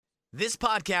This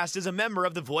podcast is a member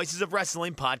of the Voices of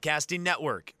Wrestling Podcasting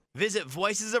Network. Visit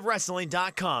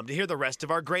voicesofwrestling.com to hear the rest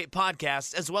of our great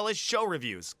podcasts, as well as show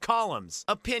reviews, columns,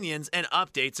 opinions, and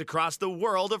updates across the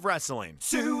world of wrestling.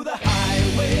 To the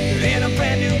highway in a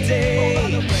brand new day. Over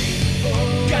the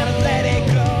rainbow, gotta let it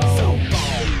go. So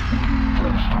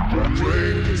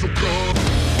bold.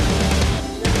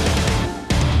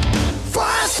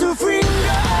 Fast to finger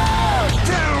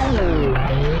down.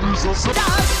 Dance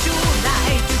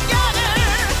tonight together.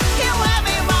 Here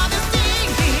everyone is singing.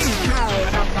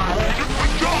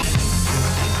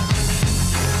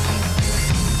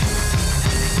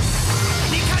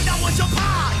 你看到我就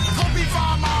怕，头皮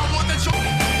发麻，我的手。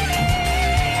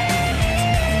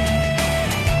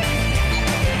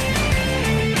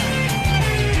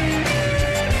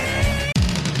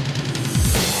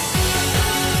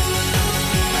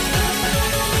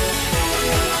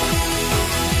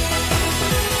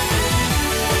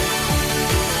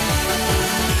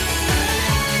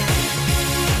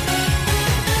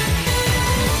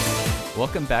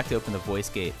Welcome back to Open the Voice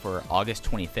Gate for August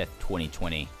 25th,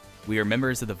 2020. We are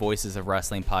members of the Voices of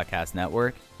Wrestling Podcast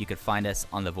Network. You can find us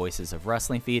on the Voices of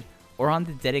Wrestling feed or on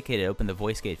the dedicated Open the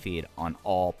Voice Gate feed on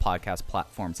all podcast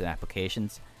platforms and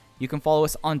applications. You can follow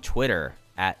us on Twitter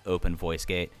at Open Voice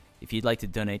Gate. If you'd like to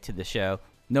donate to the show,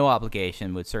 no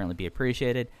obligation, would certainly be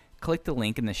appreciated. Click the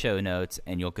link in the show notes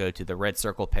and you'll go to the red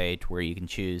circle page where you can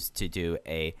choose to do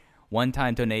a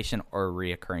one-time donation or a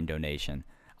reoccurring donation.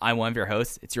 I'm one of your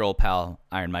hosts. It's your old pal,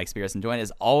 Iron Mike Spears, and joined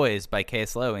as always by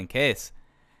Case Lowe. In Case,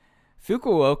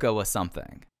 Fukuoka was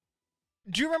something.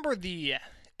 Do you remember the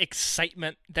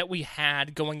excitement that we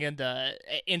had going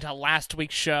into last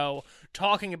week's show,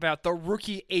 talking about the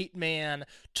rookie 8-man,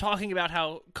 talking about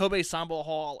how Kobe Sambo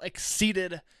Hall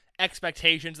exceeded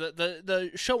expectations?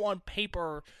 The show on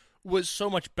paper was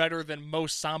so much better than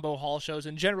most Sambo Hall shows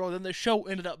in general, and the show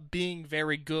ended up being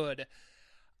very good.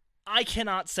 I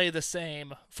cannot say the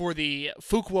same for the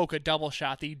Fukuoka double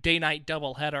shot, the day-night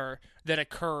doubleheader that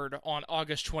occurred on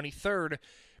August 23rd,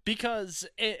 because,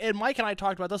 and Mike and I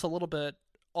talked about this a little bit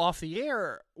off the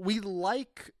air, we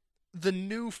like the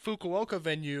new Fukuoka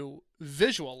venue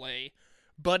visually,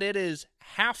 but it is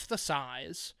half the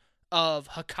size of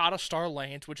Hakata Star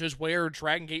Lanes, which is where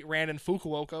Dragon Gate ran in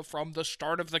Fukuoka from the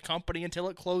start of the company until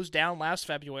it closed down last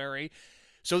February.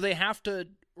 So they have to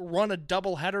run a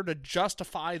doubleheader to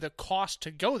justify the cost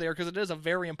to go there, because it is a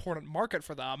very important market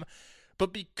for them.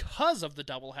 But because of the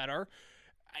doubleheader,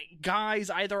 guys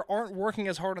either aren't working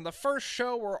as hard on the first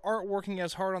show or aren't working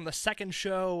as hard on the second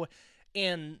show,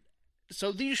 and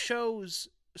so these shows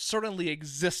certainly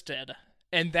existed,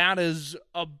 and that is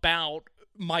about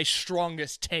my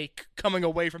strongest take coming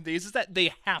away from these, is that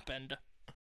they happened.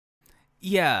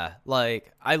 Yeah,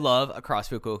 like, I love Across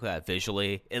Fukuoka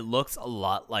visually. It looks a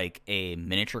lot like a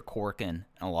miniature Corkin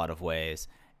in a lot of ways.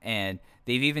 And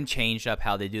they've even changed up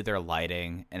how they do their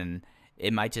lighting. And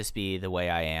it might just be the way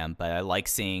I am, but I like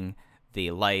seeing the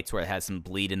lights where it has some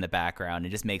bleed in the background. It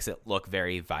just makes it look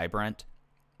very vibrant.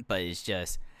 But it's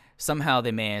just, somehow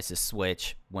they managed to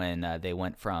switch when they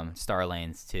went from Star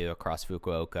Lanes to Across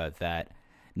Fukuoka, that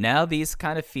now these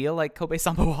kind of feel like Kobe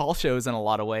Sambo Hall shows in a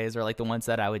lot of ways, or like the ones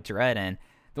that I would dread. And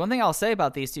the one thing I'll say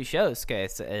about these two shows,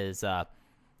 Case, is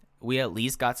we at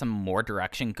least got some more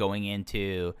direction going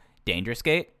into Dangerous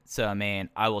Gate. So, I mean,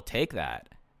 I will take that.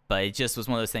 But it just was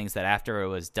one of those things that after it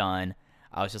was done,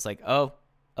 I was just like, oh,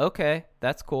 okay,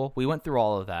 that's cool. We went through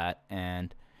all of that.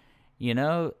 And, you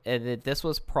know, this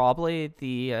was probably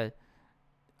the,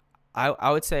 I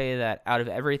would say that out of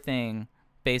everything,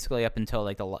 basically up until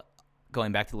like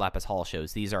going back to the Lapis Hall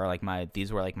shows, these were like my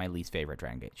least favorite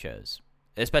Dragon Gate shows,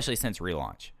 especially since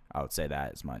relaunch. I would say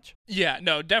that as much. Yeah,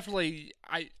 no, definitely.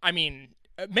 I mean,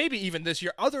 maybe even this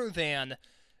year, other than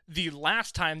the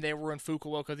last time they were in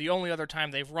Fukuoka, the only other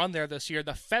time they've run there this year,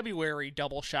 the February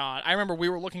double shot. I remember we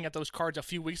were looking at those cards a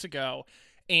few weeks ago,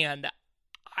 and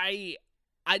I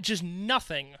just,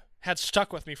 nothing had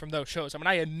stuck with me from those shows. I mean,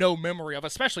 I had no memory of,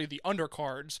 especially the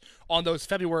undercards on those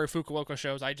February Fukuoka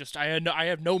shows. I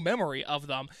have no memory of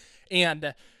them.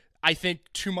 And I think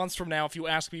 2 months from now, if you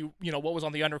ask me, you know, what was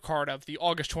on the undercard of the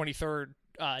August 23rd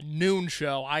noon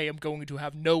show, I am going to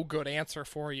have no good answer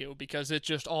for you, because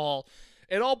it all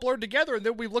blurred together. And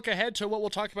then we look ahead to what we'll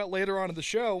talk about later on in the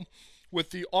show with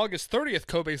the August 30th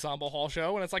Kobe Sambo Hall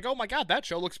show, and it's like, oh my god, that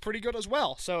show looks pretty good as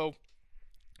well. So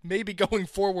maybe going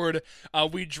forward,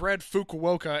 we dread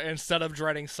Fukuoka instead of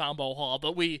dreading Sambo Hall.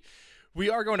 But we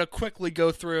are going to quickly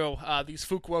go through these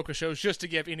Fukuoka shows just to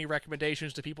give any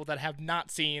recommendations to people that have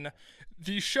not seen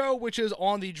the show, which is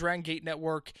on the Dragon Gate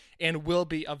Network and will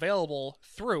be available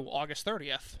through August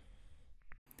 30th.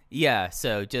 Yeah,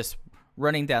 so just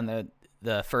running down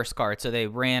the first card. So they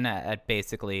ran at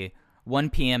basically 1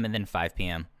 p.m. and then 5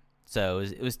 p.m. So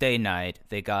it was day and night.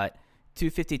 They got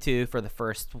 252 for the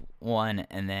first one,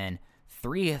 and then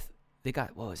they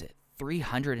got, what was it,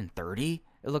 330?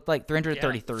 It looked like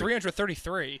 333.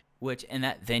 333. Which, in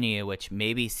that venue, which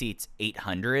maybe seats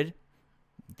 800,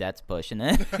 that's pushing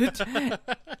it.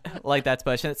 That's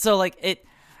pushing it. So,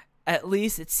 at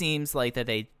least it seems like that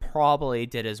they probably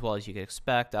did as well as you could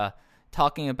expect.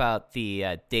 Talking about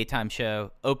the daytime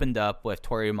show, opened up with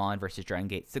Toryumon versus Dragon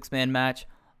Gate 6-man match.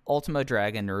 Ultimo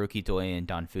Dragon, Naruki Doi, and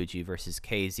Don Fuji versus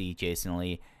KZ, Jason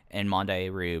Lee, and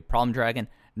Mondai Ryu. Problem Dragon,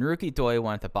 Naruki Doi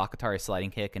won with a Bakatari sliding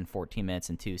kick in 14 minutes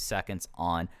and 2 seconds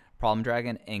on Problem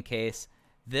Dragon. In case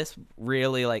this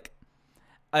really,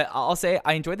 I'll say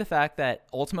I enjoyed the fact that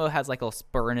Ultimo has a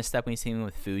spur in his step when he's teaming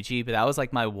with Fuji, but that was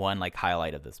my one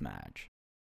highlight of this match.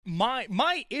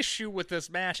 My issue with this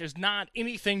match is not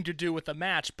anything to do with the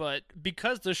match, but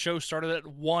because the show started at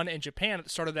 1 in Japan,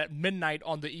 it started at midnight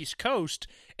on the East Coast,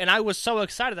 and I was so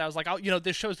excited that I was like,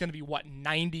 this show is going to be,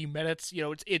 90 minutes?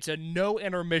 It's a no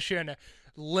intermission,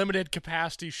 limited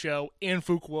capacity show in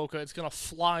Fukuoka. It's going to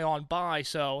fly on by,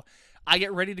 so I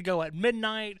get ready to go at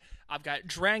midnight. I've got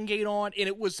Dragon Gate on, and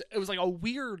it was like a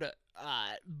weird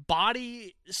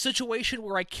body situation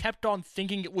where I kept on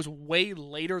thinking it was way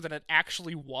later than it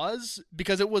actually was,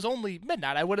 because it was only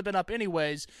midnight. I would have been up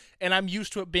anyways, and I'm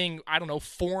used to it being,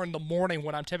 4 in the morning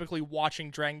when I'm typically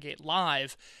watching Dragon Gate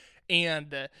live,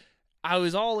 and I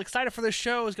was all excited for this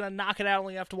show. I was going to knock it out,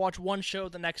 only have to watch one show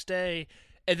the next day,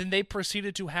 and then they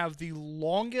proceeded to have the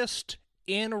longest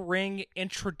in-ring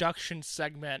introduction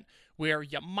segment where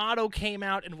Yamato came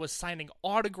out and was signing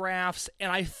autographs,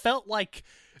 and I felt like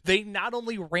they not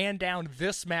only ran down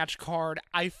this match card,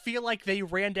 I feel like they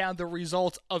ran down the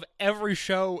results of every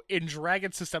show in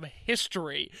Dragon System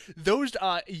history. Those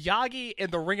Yagi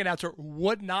and the ring announcer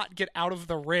would not get out of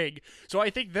the ring. So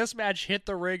I think this match hit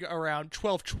the ring around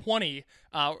 12:20,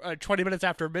 20 minutes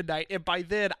after midnight, and by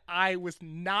then I was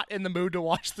not in the mood to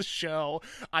watch the show.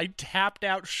 I tapped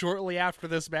out shortly after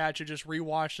this match and just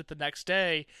rewatched it the next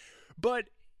day. But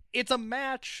it's a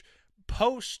match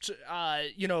post,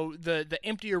 the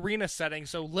empty arena setting,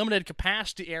 so limited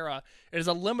capacity era. It is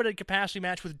a limited capacity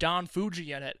match with Don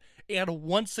Fuji in it, and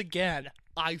once again,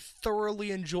 I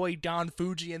thoroughly enjoyed Don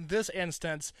Fuji in this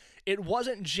instance. It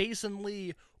wasn't Jason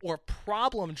Lee or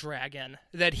Problem Dragon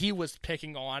that he was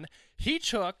picking on. He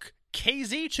took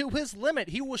KZ to his limit.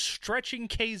 He was stretching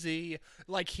KZ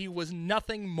like he was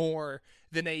nothing more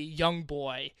than a young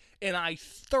boy, and I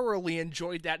thoroughly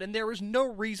enjoyed that, and there is no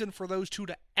reason for those two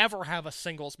to ever have a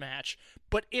singles match,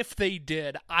 but if they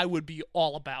did, I would be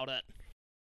all about it.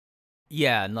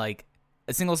 Yeah, and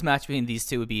a singles match between these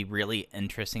two would be really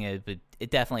interesting. It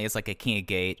definitely is like a King of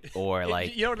Gate or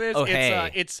you know what it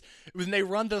is? It's when they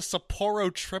run the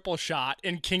Sapporo triple shot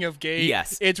in King of Gate.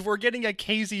 Yes, we're getting a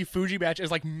KZ Fuji match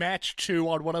as match 2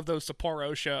 on one of those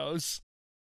Sapporo shows.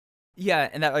 Yeah,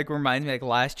 and that reminds me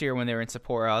last year when they were in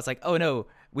Sapporo, I was like, oh no,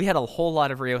 we had a whole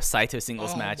lot of Ryo Saito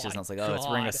singles matches, and I was like, oh, it's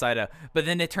Ryo Saito. But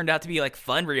then it turned out to be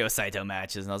fun Ryo Saito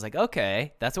matches, and I was like,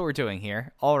 okay, that's what we're doing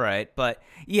here. All right. But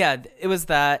yeah, it was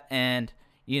that, and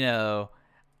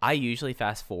I usually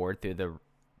fast forward through the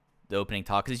opening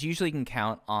talk, because usually you can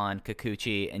count on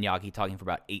Kikuchi and Yagi talking for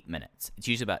about 8 minutes. It's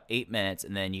usually about 8 minutes,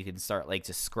 and then you can start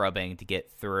just scrubbing to get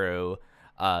through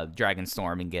Dragon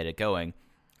Storm and get it going.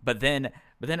 But then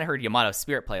I heard Yamato's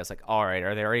Spirit play. I was like, all right,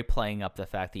 are they already playing up the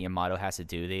fact that Yamato has to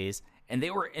do these? And they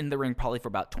were in the ring probably for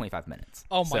about 25 minutes.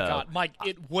 Oh my God, Mike,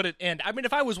 it wouldn't end. I mean,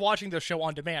 if I was watching the show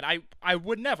on demand, I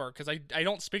would never, because I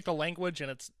don't speak the language, and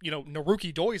it's,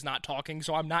 Naruki Doi's not talking,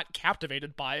 so I'm not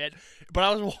captivated by it. But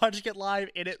I was watching it live,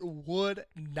 and it would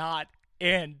not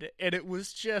end. And it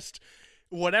was just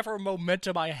whatever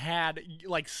momentum I had,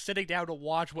 sitting down to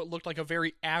watch what looked like a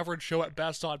very average show at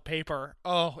best on paper,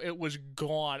 it was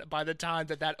gone by the time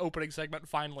that opening segment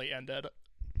finally ended.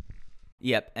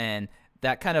 Yep, and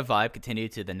that kind of vibe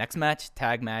continued to the next match,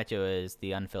 tag match. It was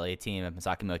the unaffiliated team of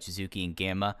Masaki Mochizuki and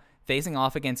Gamma facing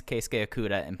off against Keisuke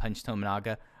Okuda and Punch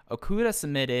Tominaga. Okuda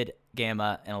submitted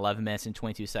Gamma in 11 minutes and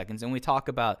 22 seconds, and we talk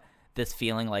about this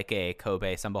feeling like a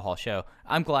Kobe Sambo Hall show.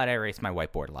 I'm glad I erased my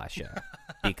whiteboard last show,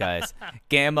 because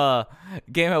Gamma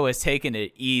was taking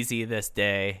it easy this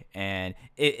day, and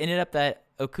it ended up that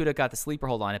Okuda got the sleeper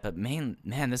hold on it. But man,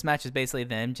 this match is basically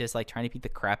them just trying to beat the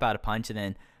crap out of Punch, and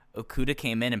then Okuda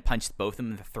came in and punched both of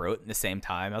them in the throat at the same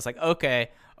time. I was like,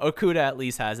 okay, Okuda at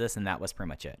least has this, and that was pretty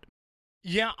much it.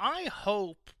 Yeah, I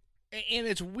hope. And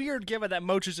it's weird given that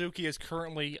Mochizuki is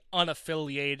currently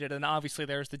unaffiliated, and obviously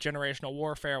there's the generational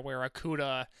warfare where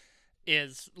Okuda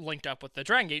is linked up with the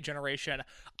Dragon Gate generation.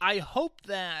 I hope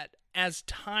that as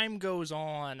time goes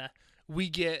on, we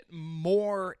get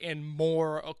more and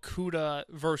more Okuda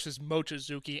versus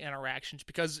Mochizuki interactions,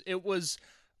 because it was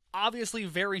obviously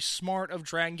very smart of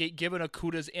Dragon Gate, given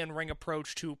Okuda's in-ring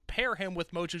approach, to pair him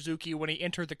with Mochizuki when he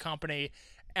entered the company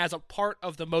as a part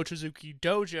of the Mochizuki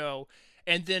dojo.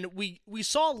 And then we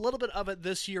saw a little bit of it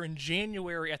this year in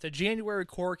January at the January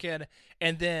Korakuen,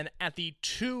 and then at the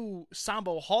 2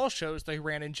 Sambo Hall shows they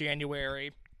ran in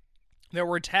January. There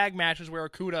were tag matches where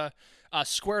Okuda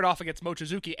squared off against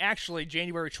Mochizuki. Actually,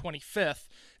 January 25th,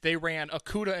 they ran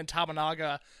Okuda and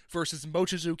Tamanaga versus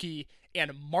Mochizuki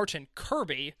and Martin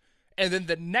Kirby. And then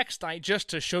the next night, just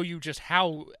to show you just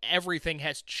how everything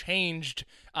has changed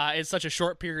in such a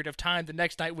short period of time, the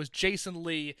next night was Jason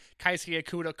Lee, Keisuke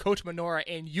Okuda, Kota Minoura,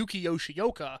 and Yuki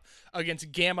Yoshioka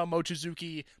against Gamma,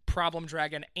 Mochizuki, Problem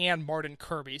Dragon, and Martin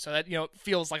Kirby. So that,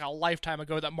 feels like a lifetime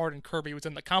ago that Martin Kirby was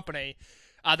in the company.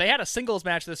 They had a singles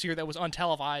match this year that was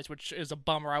untelevised, which is a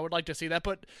bummer. I would like to see that.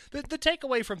 But the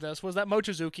takeaway from this was that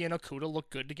Mochizuki and Okuda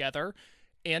looked good together,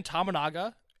 and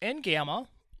Tamanaga and Gamma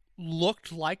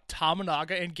looked like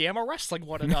Tamanaga and Gamma wrestling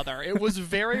one another. It was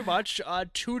very much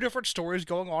 2 different stories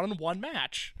going on in one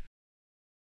match.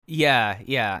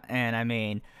 Yeah. And I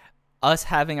mean, us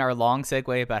having our long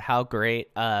segue about how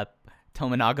great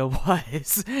Tominaga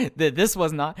was. This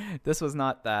was not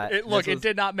that. It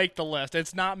did not make the list.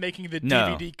 It's not making the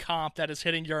DVD comp that is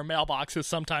hitting your mailboxes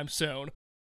sometime soon.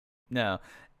 No.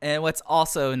 And what's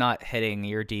also not hitting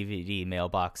your DVD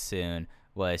mailbox soon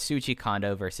was Shuji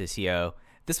Kondo versus Hyo.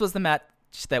 This was the match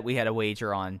that we had a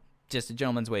wager on, just a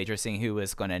gentleman's wager, seeing who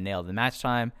was going to nail the match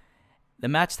time. The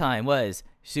match time was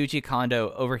Shuji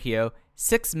Kondo over Hyo,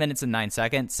 6 minutes and 9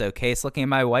 seconds. So, Case, looking at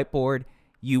my whiteboard,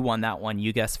 you won that one.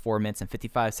 You guessed 4 minutes and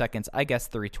 55 seconds. I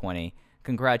guessed 3:20.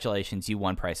 Congratulations, you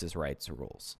won Price is Right's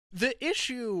rules. The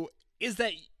issue is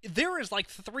that there is like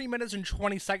 3 minutes and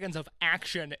 20 seconds of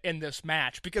action in this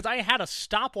match, because I had a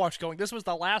stopwatch going. This was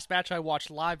the last match I watched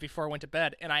live before I went to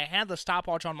bed, and I had the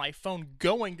stopwatch on my phone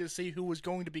going to see who was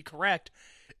going to be correct,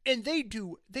 and they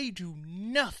do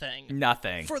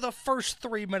nothing for the first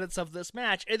 3 minutes of this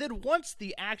match. And then once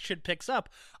the action picks up,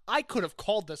 I could have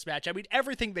called this match. I mean,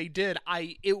 everything they did,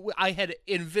 I had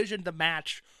envisioned the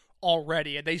match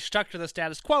already, and they stuck to the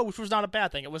status quo, which was not a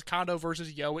bad thing. It was Kondo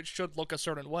versus Hyo. It should look a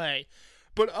certain way.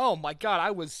 But oh my god,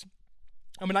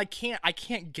 I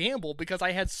can't gamble, because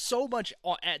I had so much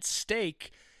at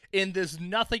stake in this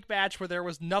nothing match where there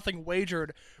was nothing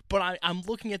wagered. But I'm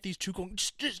looking at these two going,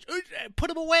 just put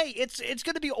them away. It's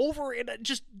going to be over, and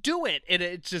just do it. And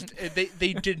it's just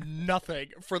they did nothing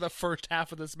for the first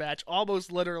half of this match,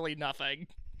 almost literally nothing.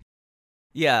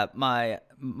 Yeah, my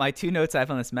 2 notes I have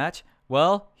on this match.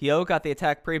 Well, Hyo got the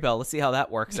attack pre-bell. Let's see how that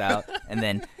works out. And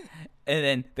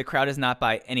then the crowd is not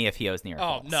by any of Hyo's near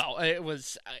falls. Oh no, it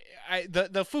was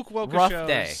the Fukuoka rough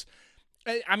shows.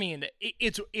 Day. I mean,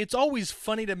 it's always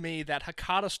funny to me that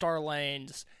Hakata Star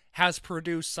Lanes has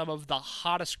produced some of the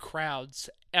hottest crowds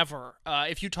ever.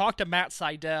 If you talk to Matt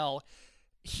Seidel,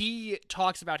 he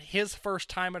talks about his first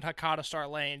time at Hakata Star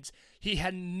Lanes. He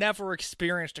had never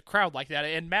experienced a crowd like that.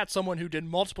 And Matt's someone who did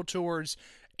multiple tours,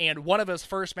 and one of his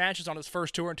first matches on his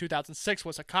first tour in 2006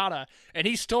 was Hakata, and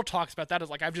he still talks about that as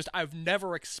like, I've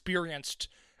never experienced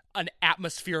an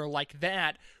atmosphere like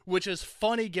that, which is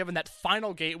funny given that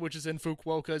Final Gate, which is in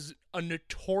Fukuoka, is a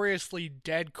notoriously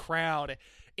dead crowd.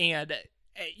 And,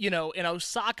 in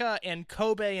Osaka and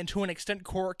Kobe, and to an extent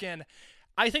Korakuen,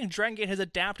 I think Dragon Gate has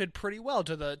adapted pretty well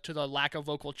to the lack of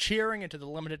local cheering and to the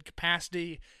limited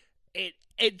capacity.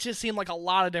 It just seemed like a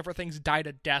lot of different things died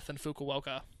a death in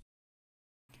Fukuoka.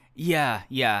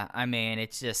 Yeah. I mean,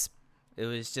 it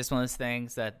was just one of those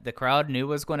things that the crowd knew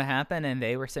was going to happen, and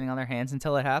they were sitting on their hands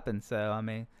until it happened. So, I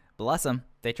mean, bless them.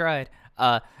 They tried.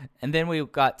 And then we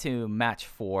got to match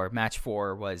 4. Match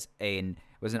 4 was an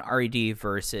RED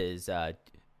versus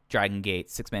Dragon Gate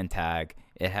 6-man tag.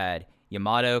 It had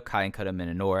Yamato, Kai, and Kota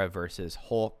Minoura versus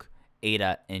Hulk,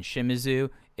 Eita, and Shimizu.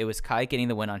 It was Kai getting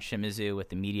the win on Shimizu with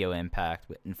the Meteor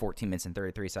Impact in 14 minutes and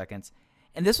 33 seconds.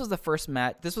 And this was the first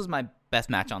match. This was my best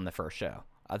match on the first show.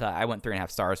 I thought I went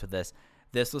 3.5 stars with this.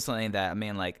 This was something that, I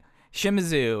mean, like,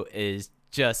 Shimizu is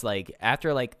just like,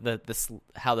 after like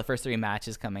how the first 3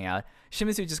 matches coming out,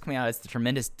 Shimizu just coming out as the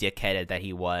tremendous dickhead that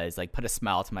he was, like, put a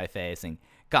smile to my face and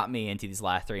got me into these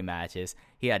last 3 matches.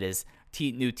 He had his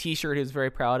new t-shirt he was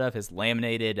very proud of, his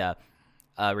laminated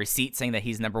receipt saying that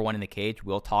he's number 1 in the cage.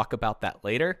 We'll talk about that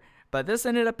later. But this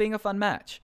ended up being a fun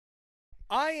match.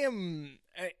 I am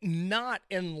not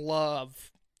in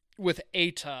love with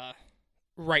Eita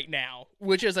right now,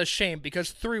 which is a shame,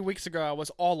 because 3 weeks ago I was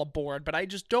all aboard, but I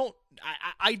just don't.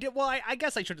 I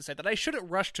guess I shouldn't say that. I shouldn't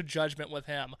rush to judgment with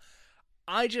him.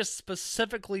 I just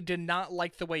specifically did not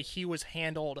like the way he was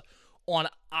handled on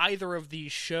either of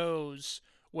these shows,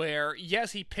 where,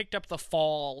 yes, he picked up the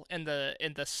fall in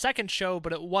the second show,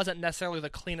 but it wasn't necessarily the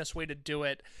cleanest way to do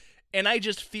it. And I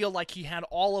just feel like he had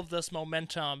all of this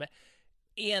momentum,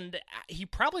 and he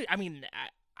probably,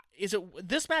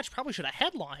 this match probably should have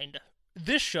headlined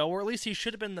this show, or at least he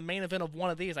should have been the main event of one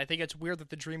of these. I think it's weird that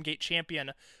the Dreamgate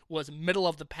champion was middle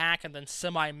of the pack and then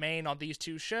semi-main on these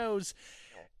two shows.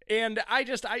 And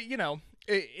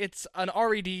it's an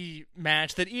RED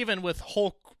match that even with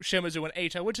Hulk, Shimizu, and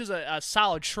Eita, which is a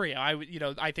solid trio,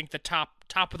 I think the top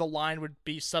of the line would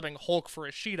be subbing Hulk for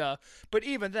Ishida. But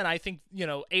even then, I think,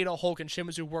 Eita, Hulk, and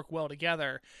Shimizu work well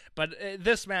together. But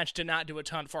this match did not do a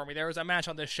ton for me. There was a match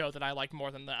on this show that I liked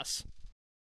more than this.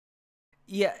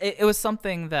 Yeah, it was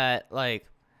something that, like,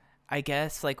 I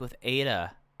guess, like, with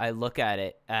Eita, I look at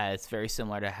it as very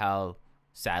similar to how,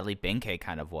 sadly, Ben-K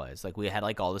kind of was. Like, we had,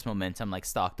 like, all this momentum, like,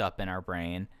 stocked up in our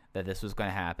brain that this was going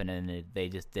to happen, and they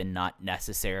just did not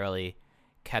necessarily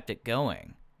kept it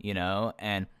going,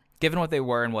 And given what they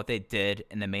were and what they did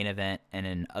in the main event and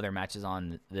in other matches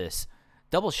on this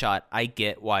double shot, I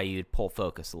get why you'd pull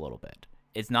focus a little bit.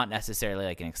 It's not necessarily,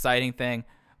 like, an exciting thing,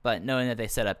 but knowing that they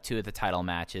set up two of the title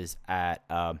matches at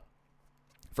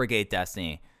for Gate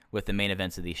Destiny with the main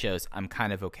events of these shows, I'm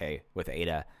kind of okay with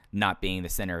Eita not being the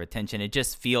center of attention. It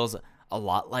just feels a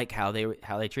lot like how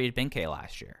they treated Ben-K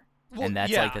last year, and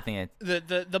that's like the thing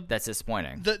that's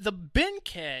disappointing. The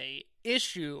Ben-K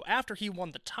issue after he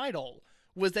won the title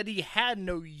was that he had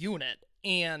no unit,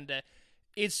 and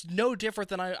it's no different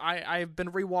than I've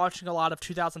been rewatching a lot of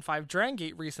 2005 Dragon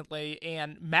Gate recently,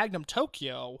 and Magnum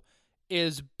Tokyo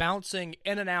is bouncing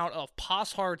in and out of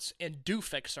Pos Hearts and Do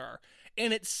Fixer.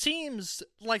 And it seems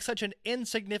like such an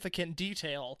insignificant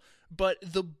detail, but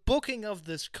the booking of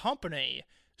this company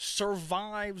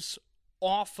survives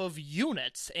off of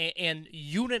units and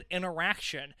unit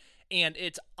interaction. And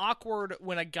it's awkward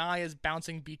when a guy is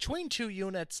bouncing between two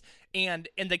units, and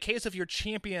in the case of your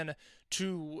champion,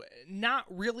 to not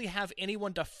really have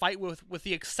anyone to fight with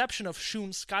the exception of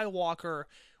Shun Skywalker,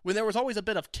 when there was always a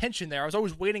bit of tension there. I was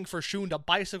always waiting for Shun to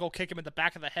bicycle kick him in the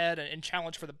back of the head and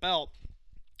challenge for the belt,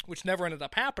 which never ended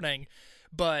up happening.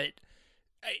 But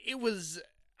it was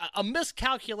a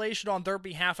miscalculation on their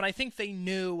behalf, and I think they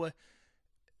knew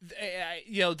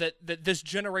that this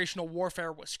generational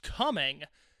warfare was coming,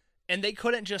 and they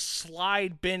couldn't just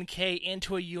slide Ben-K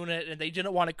into a unit, and they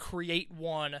didn't want to create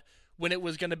one when it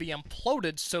was going to be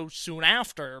imploded so soon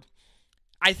after.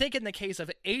 I think in the case of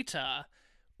Eita,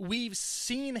 we've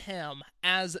seen him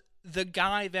as the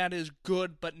guy that is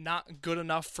good but not good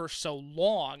enough for so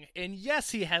long. And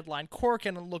yes, he headlined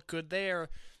Korakuen and looked good there,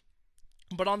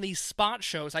 but on these spot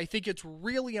shows, I think it's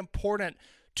really important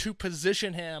to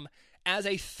position him as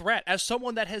a threat, as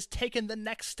someone that has taken the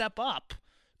next step up,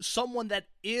 someone that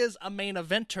is a main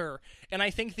eventer. And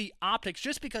I think the optics,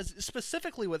 just because,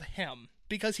 specifically with him,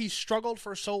 because he struggled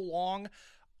for so long,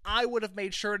 I would have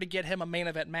made sure to get him a main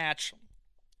event match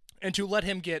and to let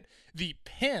him get the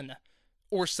pin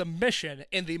or submission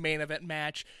in the main event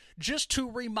match, just to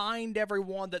remind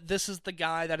everyone that this is the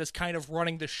guy that is kind of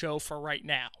running the show for right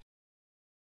now.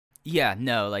 Yeah,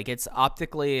 no, like, it's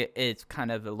optically, it's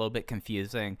kind of a little bit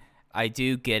confusing. I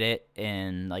do get it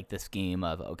in, like, the scheme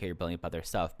of, okay, you're building up other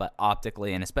stuff, but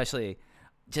optically, and especially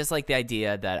just, like, the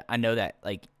idea that I know that,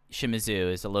 like,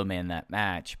 Shimizu is a low man in that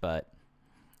match, but,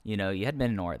 you had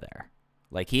Minoru there.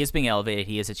 Like, he is being elevated,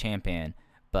 he is a champion,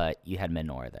 but you had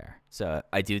Minoru there. So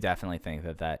I do definitely think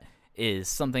that is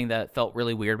something that felt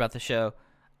really weird about the show.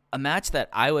 A match that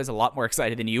I was a lot more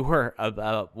excited than you were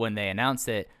about when they announced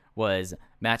it was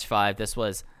Match 5. This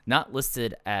was not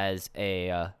listed as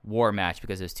a war match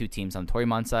because there's two teams on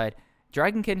Toryumon side.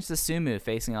 Dragon Kid and Susumu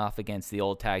facing off against the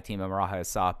old tag team of Maraha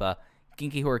Sapa,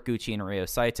 Genki Horiguchi, and Ryo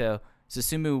Saito.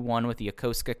 Susumu won with the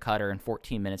Yokosuka Cutter in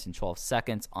 14 minutes and 12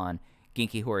 seconds on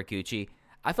Genki Horiguchi.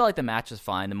 I felt like the match was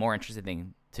fine. The more interesting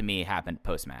thing to me happened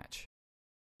post-match.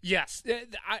 Yes,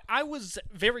 I was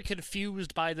very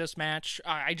confused by this match.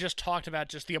 I just talked about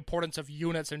just the importance of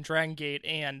units in Dragon Gate,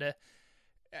 and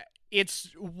it's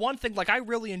one thing, like, I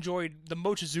really enjoyed the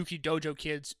Mochizuki Dojo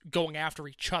kids going after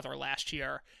each other last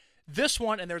year. This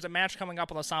one, and there's a match coming up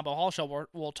on the Sambo Hall show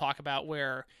we'll talk about,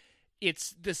 where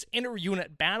it's this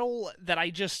inter-unit battle that I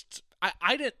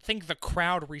didn't think the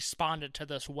crowd responded to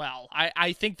this well.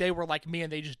 I think they were like me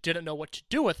and they just didn't know what to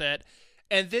do with it.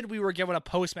 And then we were given a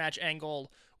post-match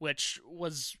angle, which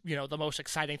was, the most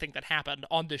exciting thing that happened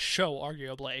on this show,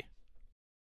 arguably.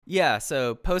 Yeah,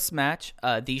 so post-match,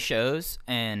 these shows,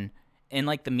 and in,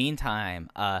 like, the meantime,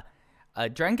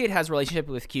 Dragon Gate has a relationship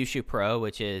with Kyushu Pro,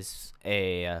 which is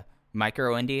a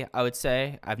micro indie, I would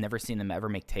say. I've never seen them ever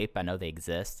make tape. I know they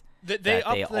exist. They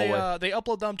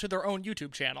upload them to their own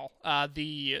YouTube channel.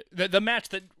 The match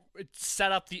that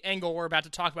set up the angle we're about to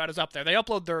talk about is up there. They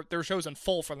upload their shows in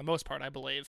full for the most part, I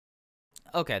believe.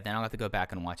 Okay, then I'll have to go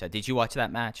back and watch that. Did you watch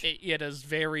that match? It is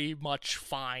very much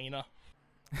fine.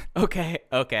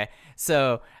 Okay.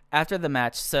 So after the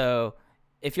match,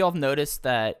 if y'all have noticed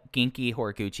that Genki,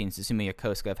 Horiguchi, and Susumu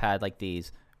Yokosuka have had like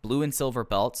these blue and silver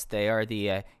belts, they are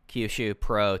the Kyushu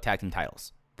Pro Tag Team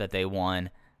titles that they won.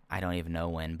 I don't even know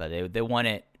when, but they won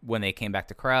it when they came back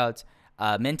to crowds.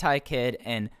 Mentai Kid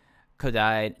and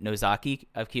Kodai Nozaki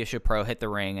of Kyushu Pro hit the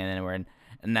ring, and then we're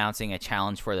announcing a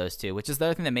challenge for those two, which is the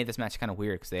other thing that made this match kind of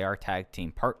weird because they are tag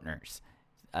team partners,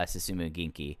 Susumu and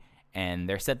Genki. And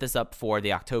they're set this up for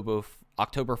the October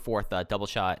 4th double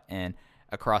shot and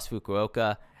across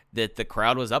Fukuoka. That the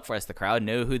crowd was up for us. The crowd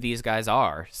knew who these guys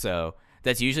are. So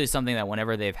that's usually something that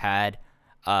whenever they've had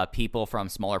people from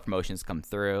smaller promotions come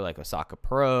through, like Osaka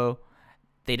Pro,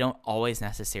 they don't always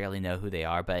necessarily know who they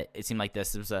are. But it seemed like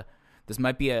this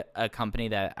might be a company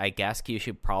that I guess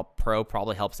Kyushu Pro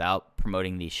probably helps out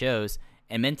promoting these shows.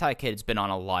 And Mentai Kid's been on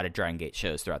a lot of Dragon Gate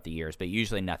shows throughout the years, but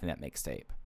usually nothing that makes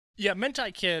tape. Yeah,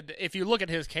 Mentai Kid, if you look at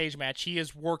his cage match, he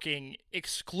is working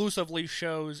exclusively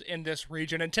shows in this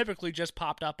region and typically just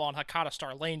popped up on Hakata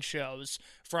Star Lane shows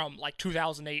from like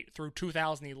 2008 through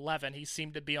 2011. He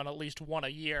seemed to be on at least one a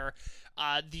year.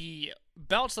 The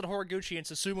belts that Horiguchi and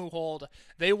Susumu hold,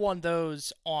 they won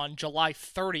those on July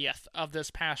 30th of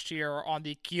this past year on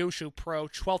the Kyushu Pro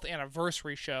 12th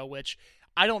anniversary show, which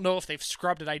I don't know if they've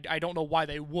scrubbed it. I don't know why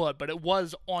they would, but it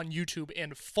was on YouTube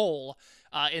in full.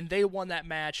 And they won that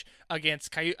match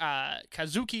against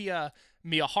Kazuki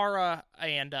Miyahara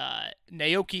and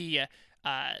Naoki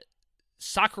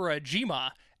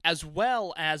Sakurajima, as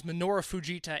well as Minoru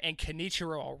Fujita and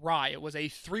Kenichiro Arai. It was a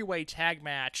three-way tag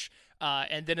match.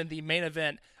 And then in the main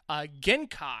event,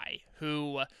 Genkai,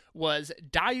 who was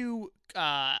Dayu...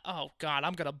 oh, God,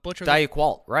 I'm going to butcher Dayu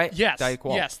Qualt, right? Yes, Dayu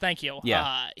Qualt. yes, thank you.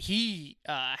 Yeah. He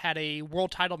had a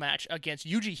world title match against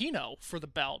Yuji Hino for the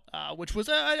belt, which was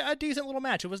a decent little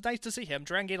match. It was nice to see him,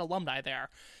 Dragon Gate alumni there.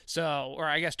 So, or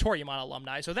I guess Toryumon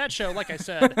alumni. So that show, like I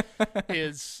said,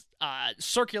 is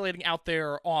circulating out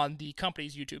there on the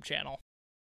company's YouTube channel.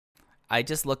 I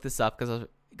just looked this up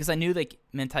because I knew that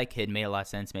Mentai Kid made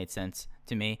sense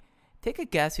to me. Take a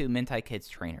guess who Mentai Kid's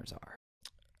trainers are.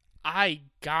 I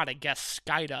gotta guess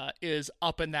Skida is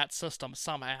up in that system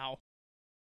somehow.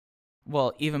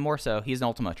 Well, even more so, he's an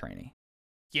Ultimo trainee.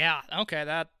 Yeah, okay,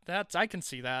 that's I can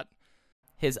see that.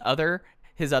 His other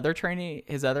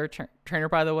trainer,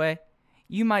 by the way,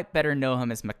 you might better know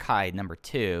him as Makai number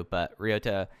 2, but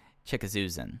Ryota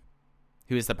Chikazuzan,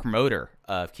 who is the promoter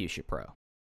of Kyushu Pro.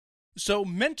 So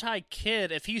Mentai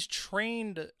Kid, if he's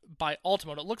trained by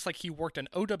Ultimo, it looks like he worked an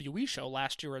OWE show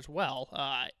last year as well,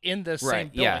 in this same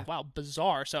building. Yeah. Wow,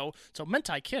 bizarre. So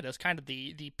Mentai Kid is kind of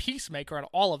the peacemaker in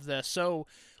all of this. So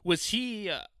was he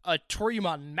a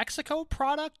Toryumon Mexico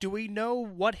product? Do we know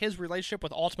what his relationship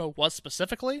with Ultimo was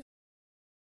specifically?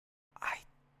 I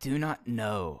do not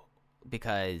know,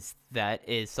 because that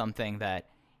is something that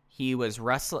he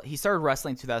started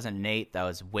wrestling in 2008. That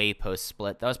was way post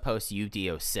split. That was post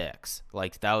UD06.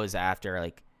 Like, that was after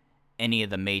like any of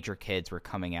the major kids were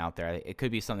coming out there. It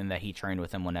could be something that he trained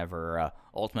with him whenever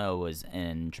Ultimo was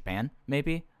in Japan,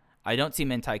 maybe. I don't see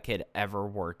Mentai Kid ever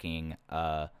working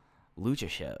lucha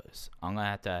shows. I'm gonna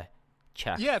have to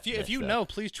check. Yeah, if you know,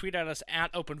 please tweet at us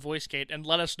at Open VoiceGate and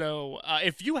let us know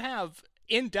if you have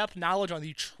in-depth knowledge on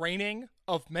the training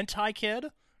of Mentai Kid.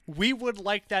 We would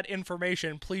like that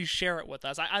information. Please share it with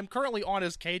us. I'm currently on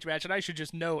his cage match, and I should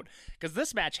just note, because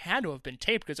this match had to have been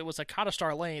taped because it was Hakata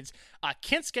Star Lane's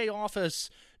Kinsuke office,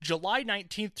 July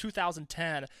 19th,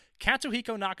 2010.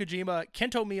 Katsuhiko Nakajima,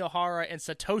 Kento Miyahara, and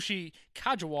Satoshi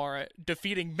Kajiwara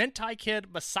defeating Mentai Kid,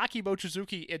 Masaki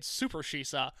Mochizuki, and Super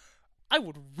Shisa. I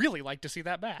would really like to see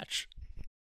that match.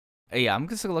 Yeah, I'm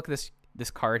just going to look at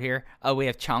this card here. We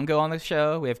have Chango on the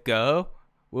show. We have Go.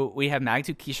 We have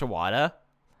Magatu Kishiwada.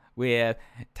 We have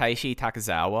Taishi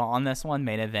Takazawa on this one,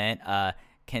 main event.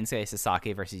 Kensuke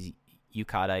Sasaki versus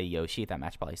Yukata Yoshi. That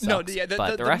match probably sucks. No,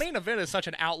 the main event is such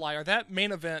an outlier. That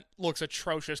main event looks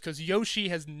atrocious because Yoshi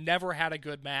has never had a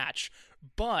good match.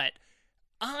 But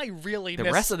I really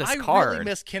miss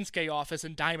Kinsuke Office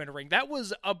and Diamond Ring. That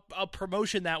was a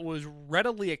promotion that was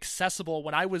readily accessible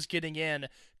when I was getting in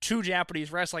to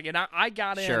Japanese wrestling, and I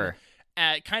got in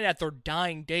kind of at their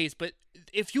dying days. But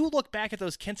if you look back at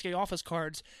those Kensuke office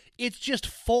cards, it's just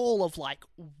full of like,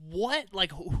 what?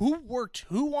 Like, who worked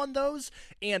who on those?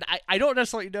 And I don't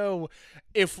necessarily know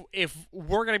if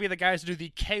we're going to be the guys to do the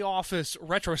K-Office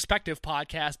retrospective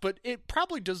podcast, but it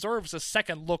probably deserves a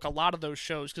second look, a lot of those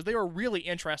shows, because they were really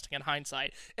interesting in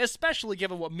hindsight, especially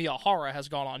given what Miyahara has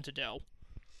gone on to do.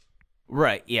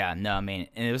 Right, yeah, no, I mean,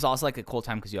 and it was also like a cool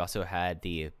time because you also had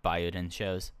the Byoden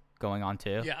shows going on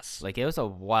too. Yes. Like, it was a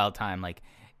wild time. Like,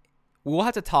 we'll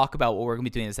have to talk about what we're going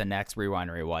to be doing as the next Rewind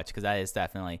and Rewatch, because that is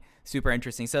definitely super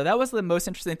interesting. So that was the most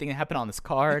interesting thing that happened on this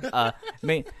card. The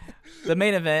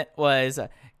main event was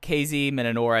KZ,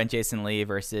 Minoura, and Jason Lee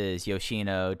versus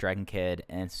Yoshino, Dragon Kid,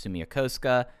 and Susumu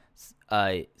Yokosuka.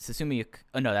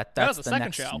 That's the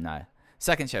second show. No,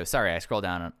 second show. Sorry, I scrolled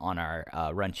down on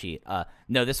our run sheet.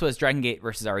 No, this was Dragon Gate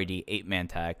versus RED 8-man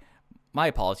tag. My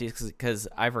apologies, because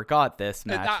I forgot this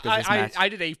match. I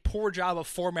did a poor job of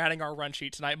formatting our run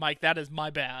sheet tonight, Mike. That is my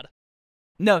bad.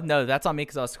 No, that's on me,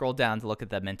 because I'll scroll down to look at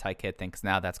the Mentai Kid thing, because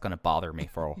now that's going to bother me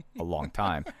for a long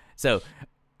time. So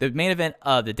the main event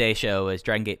of the day show is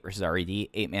Dragon Gate versus RED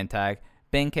 8-man tag.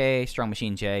 Benkei, Strong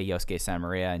Machine J, Yosuke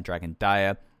Samaria, and Dragon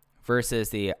Dia versus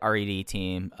the RED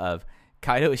team of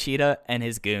Kaito Ishida and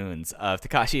his goons of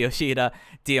Takashi Yoshida,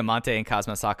 Diamante, and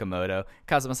Kazuma Sakamoto.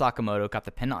 Kazuma Sakamoto got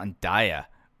the pin on Dia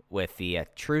with the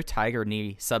True Tiger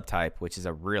Knee subtype, which is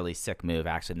a really sick move.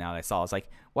 Actually, now that I saw, I was like,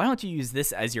 why don't you use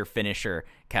this as your finisher,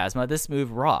 Kazuma? This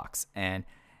move rocks. And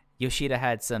Yoshida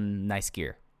had some nice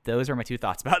gear. Those are my two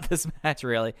thoughts about this match,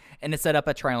 really. And it set up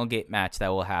a Triangle Gate match that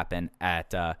will happen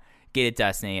at Gated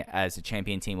Destiny, as the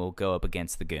champion team will go up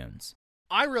against the goons.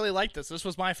 I really like this. This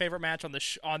was my favorite match on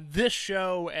this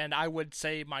show, and I would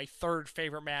say my third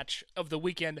favorite match of the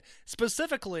weekend,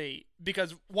 specifically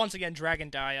because, once again, Dragon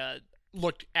Dia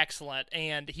looked excellent,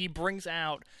 and he brings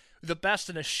out the best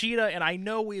in Ishida, and I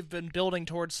know we've been building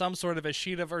towards some sort of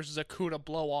Ishida versus Okuda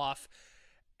blow-off.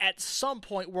 At some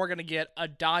point, we're going to get a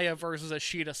Dia versus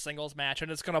Ishida singles match,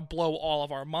 and it's going to blow all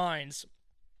of our minds.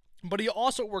 But he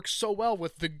also works so well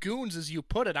with the goons, as you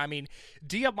put it. I mean,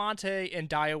 Diamante and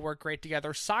Dia work great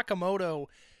together. Sakamoto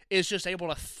is just able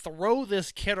to throw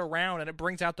this kid around, and it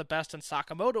brings out the best in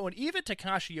Sakamoto. And even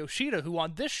Takashi Yoshida, who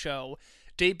on this show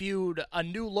debuted a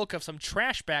new look of some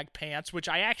trash bag pants, which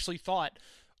I actually thought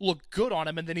looked good on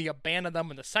him, and then he abandoned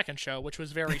them in the second show, which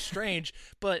was very strange.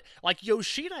 But, like,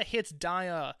 Yoshida hits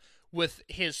Dia with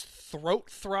his throat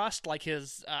thrust, like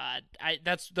his,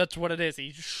 that's what it is.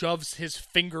 He shoves his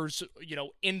fingers,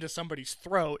 into somebody's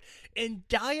throat. And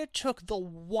Dia took the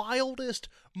wildest,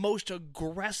 most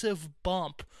aggressive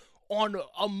bump on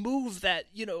a move that,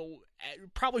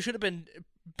 probably should have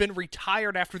been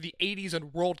retired after the 80s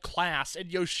in World Class, and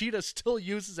Yoshida still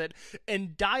uses it.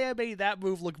 And Dia made that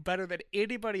move look better than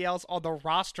anybody else on the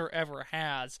roster ever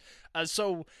has.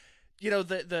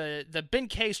 The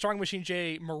Benkei, Strong Machine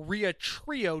J, Maria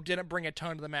trio didn't bring a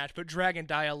ton to the match, but Dragon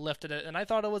Dia lifted it, and I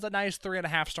thought it was a nice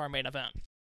 3.5-star main event.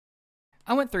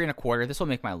 I went 3.25. This will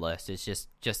make my list. It's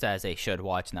just as a should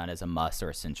watch, not as a must or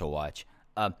essential watch.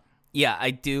 Yeah, I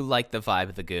do like the vibe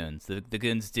of the goons. The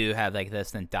goons do have like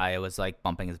this, and Dia was like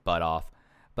bumping his butt off.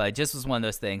 But it just was one of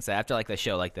those things that after like the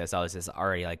show like this, I was just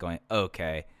already like going,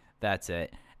 okay, that's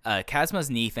it.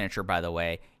 Kazuma's knee finisher, by the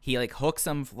way, he like hooks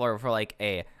him for like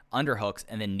a underhooks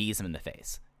and then knees him in the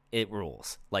face. It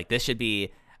rules. Like, this should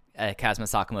be Kazuma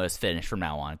Sakamoto's finish from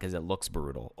now on, because it looks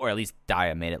brutal, or at least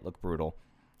Dia made it look brutal.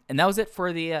 And that was it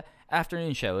for the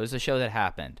afternoon show. It was a show that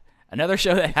happened. Another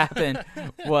show that happened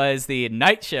was the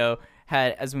night show.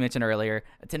 Had, as we mentioned earlier,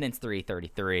 attendance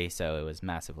 333, so it was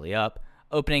massively up.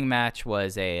 Opening match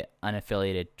was a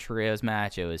unaffiliated trios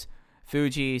match. It was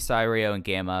Fuji, Cyrio, and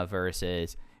Gamma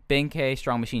versus Benkei,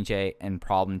 Strong Machine J, and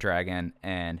Problem Dragon.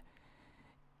 And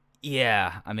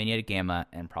yeah, I mean, you had Gamma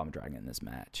and Problem Dragon in this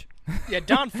match. Yeah,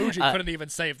 Don Fuji couldn't even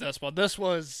save this one. This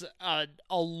was a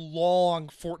long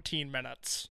 14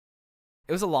 minutes.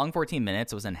 It was a long 14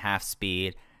 minutes. It was in half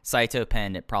speed. Saito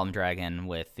pinned Problem Dragon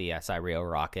with the Cyrio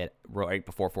Rocket right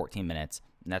before 14 minutes.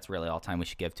 And that's really all time we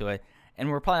should give to it. And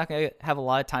we're probably not going to have a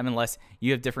lot of time unless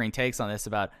you have differing takes on this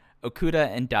about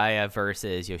Okuda and Dia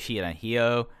versus Yoshida and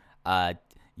Hio.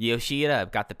 Yoshida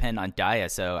got the pin on Dia,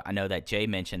 so I know that Jay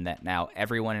mentioned that now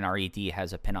everyone in RED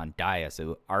has a pin on Dia,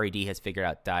 so RED has figured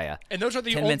out Dia. And those are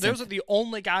the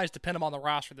only guys to pin him on the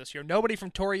roster this year. Nobody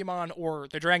from Toryumon or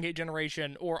the Dragon Gate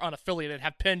Generation or unaffiliated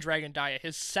have pinned Dragon Dia.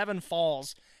 His 7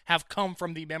 falls have come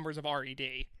from the members of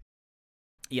RED.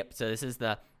 Yep, so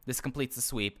this completes the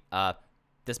sweep.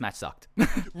 This match sucked.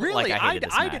 Really? I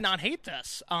did not hate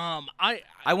this.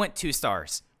 I went 2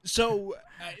 stars. So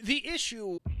the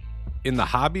issue in the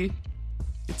hobby,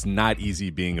 it's not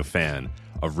easy being a fan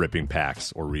of ripping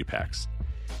packs or repacks.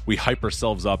 We hype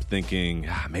ourselves up thinking,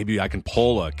 maybe I can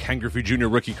pull a Ken Griffey Jr.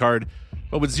 rookie card,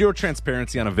 but with zero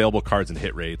transparency on available cards and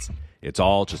hit rates, it's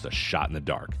all just a shot in the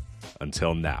dark.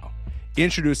 Until now.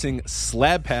 Introducing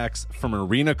Slab Packs from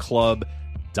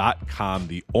ArenaClub.com,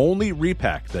 the only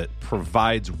repack that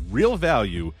provides real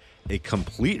value, a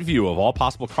complete view of all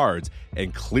possible cards,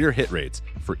 and clear hit rates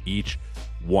for each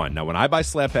one. Now, when I buy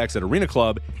Slab Packs at Arena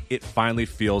Club, it finally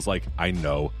feels like I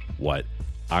know what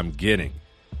I'm getting.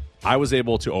 I was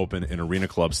able to open an Arena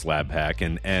Club Slab Pack,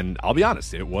 and I'll be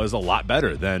honest, it was a lot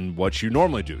better than what you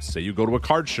normally do. Say you go to a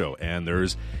card show, and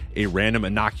there's a random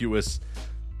innocuous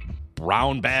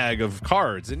brown bag of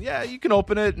cards, and yeah, you can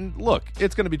open it and look,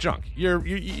 it's going to be junk.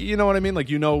 You know what I mean? Like,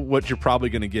 you know what you're probably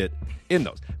going to get in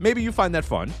those. Maybe you find that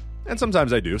fun, and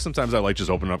sometimes I do. Sometimes I like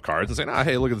just opening up cards and saying,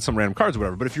 hey, look at some random cards or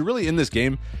whatever. But if you're really in this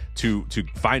game to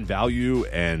find value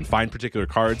and find particular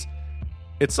cards,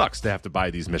 it sucks to have to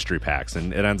buy these mystery packs,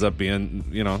 and it ends up being,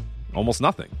 almost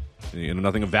nothing.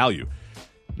 Nothing of value.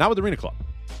 Not with Arena Club.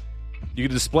 You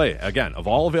can display, again, of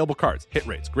all available cards, hit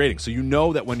rates, grading, so you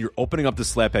know that when you're opening up this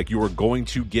slab pack, you are going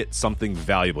to get something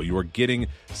valuable. You are getting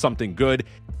something good.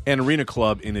 And Arena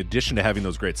Club, in addition to having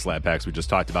those great slab packs we just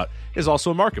talked about, is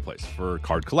also a marketplace for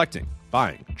card collecting,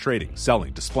 buying, trading,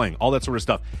 selling, displaying, all that sort of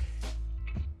stuff.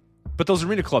 But those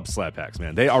Arena Club slab packs,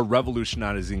 man, they are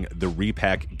revolutionizing the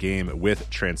repack game with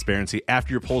transparency.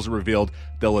 After your pulls are revealed,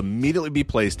 they'll immediately be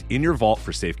placed in your vault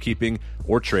for safekeeping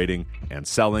or trading and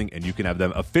selling, and you can have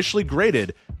them officially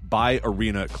graded by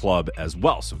Arena Club as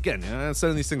well. So again,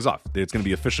 sending these things off, it's going to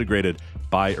be officially graded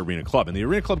by Arena Club. And the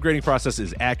Arena Club grading process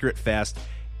is accurate, fast,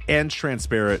 and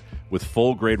transparent, with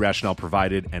full grade rationale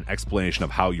provided and explanation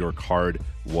of how your card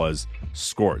was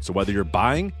scored. So whether you're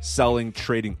buying, selling,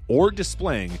 trading, or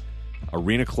displaying,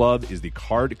 Arena Club is the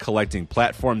card collecting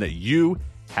platform that you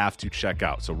have to check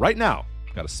out. So right now,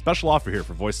 I've got a special offer here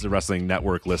for Voices of Wrestling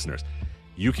Network listeners.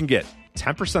 You can get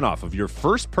 10% off of your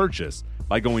first purchase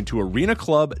by going to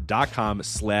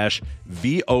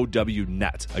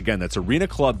arenaclub.com/VOWnet. Again, that's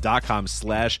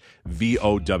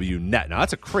arenaclub.com/VOWnet. Now,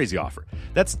 that's a crazy offer.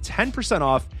 That's 10%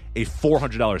 off a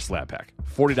 $400 slab pack.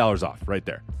 $40 off right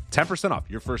there. 10% off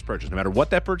your first purchase. No matter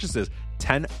what that purchase is,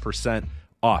 10%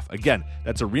 off. Again,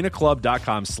 that's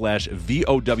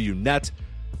arenaclub.com/VOWnet,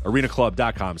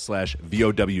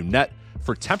 arenaclub.com/VOWnet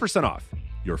for 10% off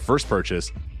your first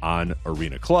purchase on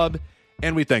Arena Club.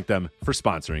 And we thank them for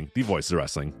sponsoring the Voices of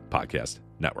Wrestling Podcast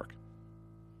Network.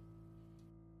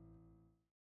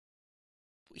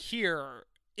 Here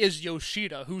is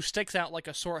Yoshida, who sticks out like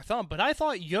a sore thumb, but I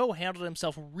thought Yo handled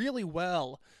himself really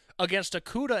well against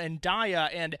Okuda and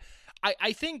Daya, and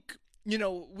I think,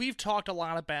 we've talked a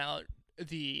lot about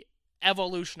the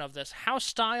evolution of this house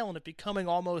style and it becoming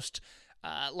almost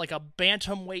like a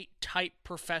bantamweight type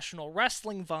professional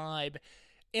wrestling vibe.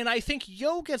 And I think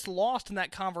Yo gets lost in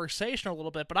that conversation a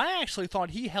little bit, but I actually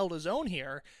thought he held his own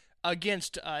here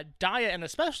against Daya and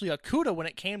especially Okuda when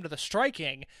it came to the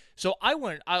striking. So I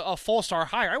went a full star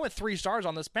higher. I went 3 stars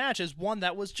on this match as one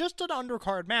that was just an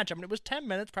undercard match. I mean, it was 10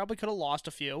 minutes, probably could have lost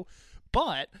a few,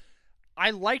 but I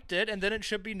liked it. And then it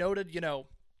should be noted,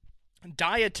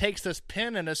 Daya takes this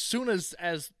pin, and as soon as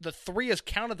the 3 is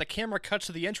counted, the camera cuts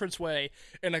to the entranceway,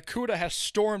 and Okuda has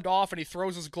stormed off, and he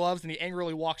throws his gloves, and he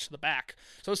angrily walks to the back.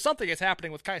 So something is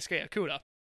happening with Keisuke Okuda.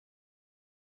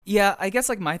 Yeah, I guess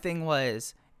my thing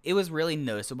was, it was really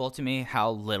noticeable to me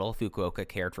how little Fukuoka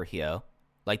cared for Hyo.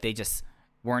 They just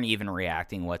weren't even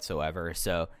reacting whatsoever.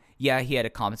 So yeah, he had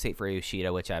to compensate for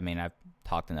Yoshida, which I've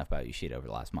talked enough about Yoshida over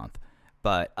the last month.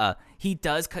 But he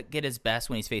does get his best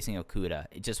when he's facing Okuda.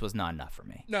 It just was not enough for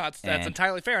me. No, that's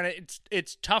entirely fair, and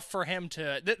it's tough for him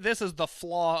to. This is the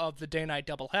flaw of the day-night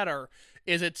doubleheader.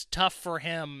 Is it's tough for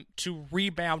him to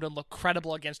rebound and look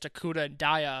credible against Okuda and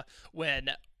Daya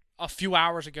when a few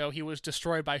hours ago he was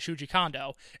destroyed by Shuji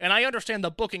Kondo. And I understand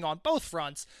the booking on both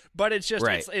fronts, but it's just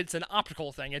it's an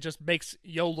optical thing. It just makes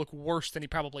Yo look worse than he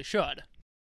probably should.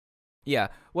 Yeah,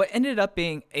 what ended up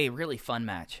being a really fun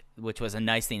match, which was a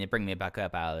nice thing to bring me back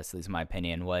up out of this, at least in my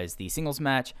opinion, was the singles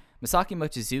match. Masaki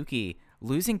Mochizuki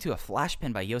losing to a flash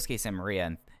pin by Yosuke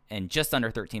Samaria in just under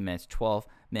 13 minutes, 12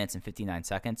 minutes and 59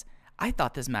 seconds. I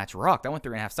thought this match rocked. I went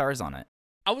 3.5 stars on it.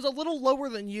 I was a little lower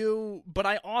than you, but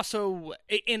I also,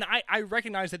 and I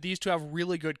recognize that these two have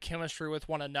really good chemistry with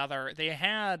one another. They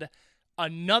had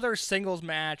another singles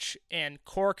match in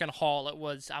Korakuen Hall. It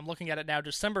was, I'm looking at it now,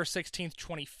 December 16th,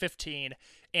 2015.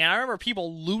 And I remember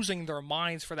people losing their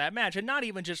minds for that match. And not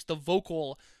even just the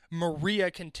vocal Maria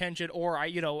contingent, or,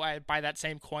 by that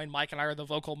same coin, Mike and I are the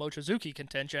vocal Mochizuki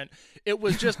contingent. It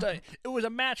was just it was a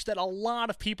match that a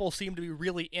lot of people seemed to be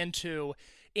really into.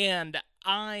 And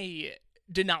I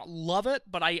did not love it,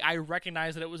 but I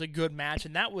recognize that it was a good match,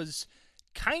 and that was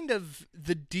kind of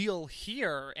the deal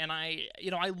here. And I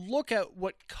look at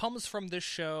what comes from this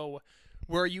show,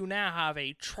 where you now have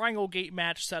a Triangle Gate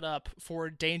match set up for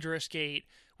Dangerous Gate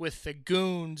with the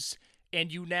Goons,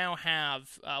 and you now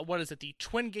have, the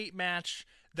Twin Gate match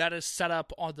that is set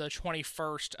up on the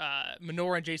 21st,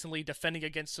 Minoru and Jason Lee defending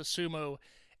against Susumu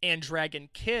and Dragon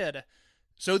Kid.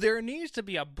 So there needs to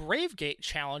be a Brave Gate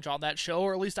challenge on that show,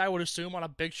 or at least I would assume on a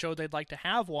big show they'd like to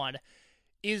have one.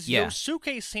 Is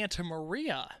Yosuke Santa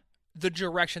Maria the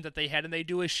direction that they head, and they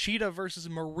do Ishida versus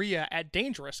Maria at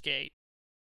Dangerous Gate?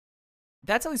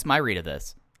 That's at least my read of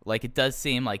this. Like, it does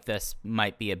seem like this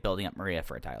might be a building up Maria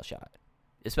for a title shot,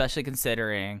 especially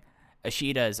considering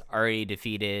Ishida's already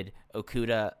defeated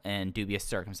Okuda in dubious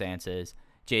circumstances,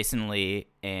 Jason Lee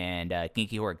and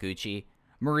Genki Horiguchi.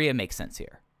 Maria makes sense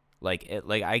here.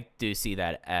 I do see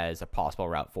that as a possible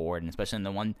route forward, and especially in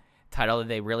the one title that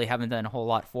they really haven't done a whole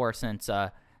lot for since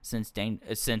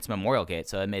Memorial Gate,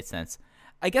 so it made sense.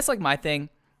 I guess my thing,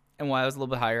 and why I was a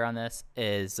little bit higher on this,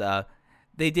 is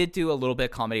they did do a little bit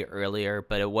of comedy earlier,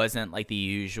 but it wasn't the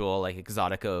usual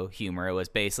Exotico humor. It was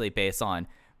basically based on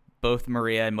both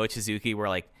Maria and Mochizuki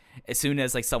were as soon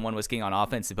as someone was getting on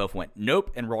offense, they both went nope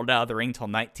and rolled out of the ring till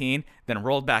 19, then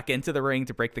rolled back into the ring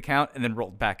to break the count, and then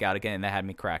rolled back out again, and that had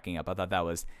me cracking up. I thought that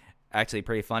was actually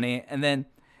pretty funny. And then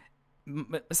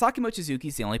Masaki Mochizuki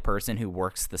is the only person who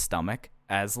works the stomach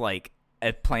as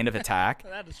a plane of attack.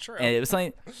 That is true. And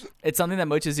it's something that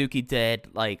Mochizuki did.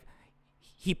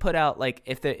 He put out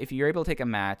if you're able to take a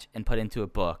match and put it into a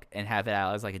book and have it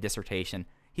out as a dissertation.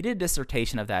 He did a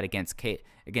dissertation of that against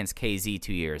KZ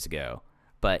 2 years ago.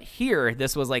 But here,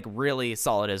 this was really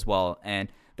solid as well. And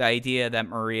the idea that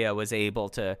Maria was able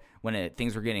to, when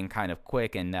things were getting kind of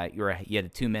quick and that you had a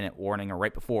 2-minute warning or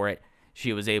right before it,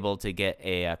 she was able to get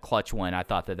a clutch win. I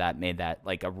thought that made that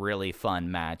a really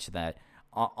fun match. That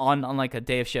on a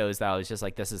day of shows that I was just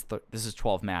this is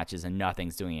 12 matches and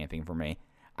nothing's doing anything for me.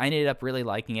 I ended up really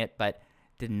liking it, but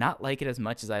did not like it as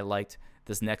much as I liked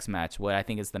this next match, what I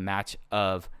think is the match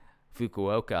of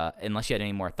Fukuoka, unless you had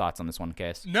any more thoughts on this one,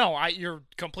 Case. No, you're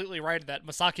completely right that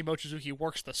Masaki Mochizuki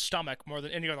works the stomach more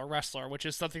than any other wrestler, which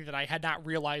is something that I had not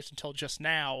realized until just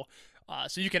now.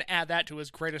 So you can add that to his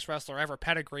greatest wrestler ever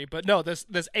pedigree. But no, this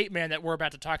 8-man that we're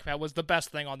about to talk about was the best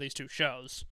thing on these two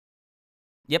shows.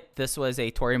 Yep, this was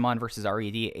a Toryumon versus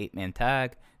RED 8-man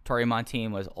tag. Toryumon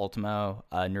team was Ultimo,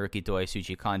 Naruki Doi,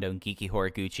 Shuji Kondo, and Genki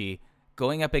Horiguchi,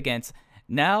 going up against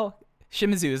now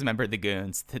Shimizu is a member of the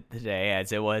Goons today,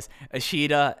 as it was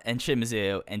Ishida and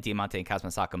Shimizu and Diamante and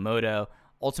Kazuma Sakamoto.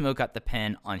 Ultimo got the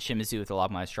pin on Shimizu with a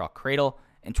Logmai Straw Cradle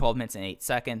in 12 minutes and 8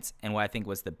 seconds, and what I think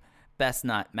was the best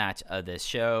match of this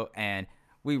show. And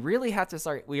we really have to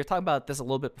start, we were talking about this a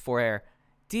little bit before air,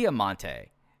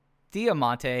 Diamante.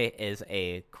 Diamante is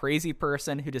a crazy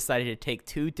person who decided to take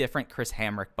 2 different Chris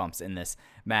Hamrick bumps in this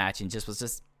match and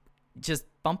was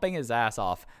bumping his ass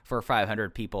off for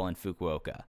 500 people in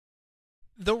Fukuoka.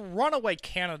 The runaway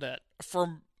candidate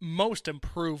for most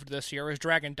improved this year is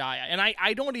Dragon Dia, and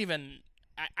I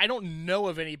don't know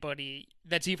of anybody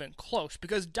that's even close,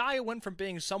 because Dia went from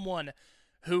being someone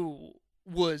who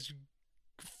was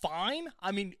fine,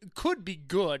 could be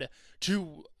good,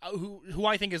 to who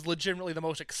I think is legitimately the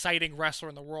most exciting wrestler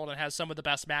in the world and has some of the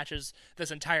best matches this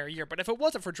entire year. But if it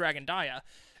wasn't for Dragon Dia,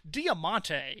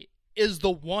 Diamante is the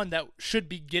one that should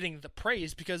be getting the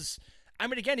praise, because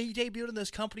again, he debuted in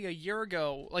this company a year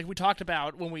ago, like we talked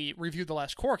about when we reviewed the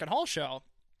last Korakuen Hall show,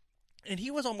 and he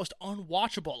was almost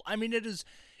unwatchable.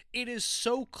 It is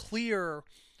so clear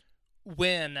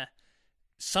when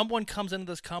someone comes into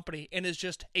this company and is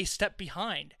just a step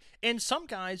behind. And some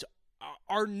guys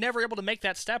are never able to make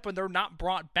that step and they're not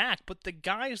brought back. But the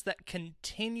guys that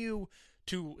continue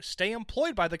to stay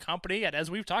employed by the company, and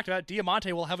as we've talked about,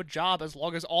 Diamante will have a job as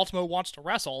long as Ultimo wants to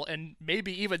wrestle, and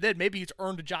maybe even then, maybe he's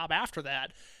earned a job after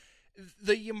that.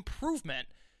 The improvement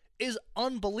is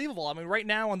unbelievable. Right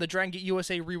now on the Dragon Gate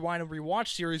USA Rewind and Rewatch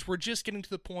series, we're just getting to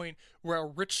the point where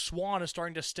Rich Swann is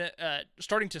starting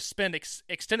to spend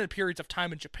extended periods of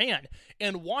time in Japan,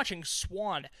 and watching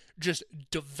Swann just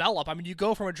develop. You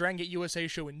go from a Dragon Gate USA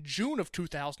show in June of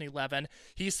 2011,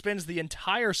 he spends the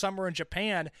entire summer in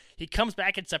Japan, he comes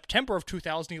back in September of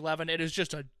 2011, and is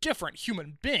just a different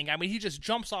human being. He just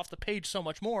jumps off the page so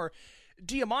much more.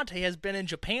 Diamante has been in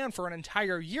Japan for an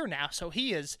entire year now, so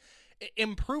he is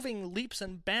improving leaps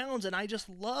and bounds, and I just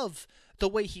love the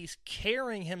way he's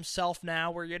carrying himself now,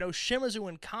 where Shimizu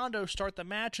and Kondo start the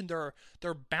match and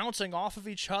they're bouncing off of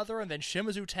each other, and then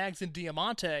Shimizu tags in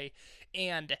Diamante,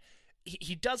 and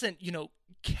he doesn't,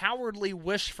 cowardly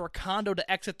wish for Kondo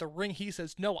to exit the ring. He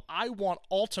says, no, I want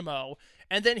Ultimo.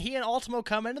 And then he and Ultimo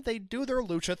come in and they do their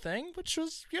lucha thing, which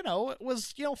was, it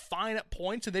was, fine at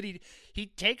points. And then he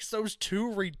takes those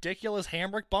 2 ridiculous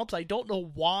hambrick bumps. I don't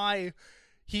know why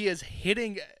he is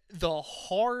hitting the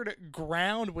hard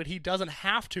ground when he doesn't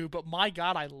have to, but my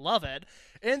God, I love it.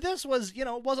 And this was,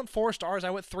 it wasn't 4 stars. I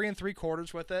went 3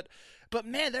 3/4 with it. But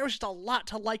man, there was just a lot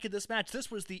to like in this match. This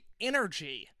was the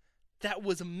energy that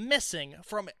was missing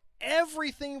from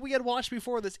everything we had watched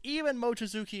before this. Even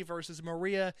Mochizuki versus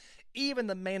Maria, even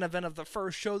the main event of the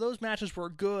first show, those matches were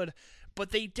good, but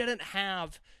they didn't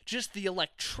have just the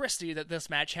electricity that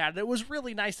this match had. It was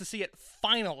really nice to see it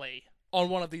finally on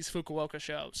one of these Fukuoka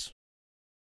shows.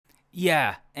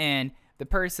 Yeah, and the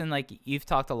person, like, you've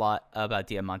talked a lot about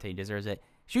Diamante deserves it.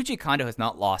 Shuji Kondo has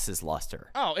not lost his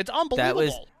luster. Oh, it's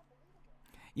unbelievable.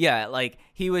 Yeah, like,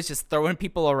 he was just throwing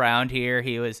people around here.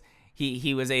 He was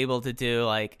able to do,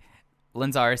 like,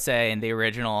 Linzarce in the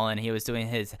original, and he was doing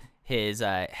his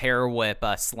hair whip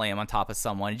slam on top of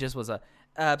someone. It just was a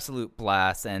absolute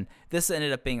blast, and this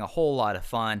ended up being a whole lot of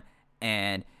fun.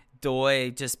 And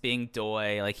Doi just being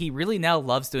Doi, like, he really now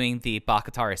loves doing the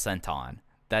Bakatari Senton.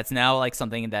 That's now, like,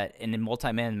 something that in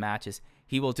multi-man matches,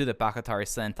 he will do the Bakatari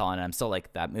Senton, and I'm still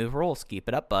like, that move rules. Keep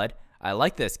it up, bud. I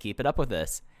like this. Keep it up with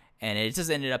this. And it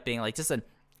just ended up being, like, just an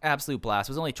absolute blast.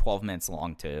 It was only 12 minutes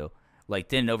long, too. Like,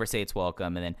 didn't overstay its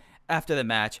welcome. And then after the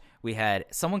match, we had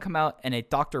someone come out in a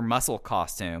Dr. Muscle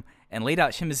costume and laid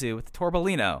out Shimizu with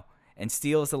Torbolino. And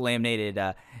Steel is the laminated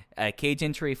cage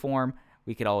entry form.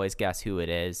 We could always guess who it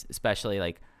is, especially,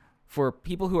 like, for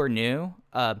people who are new.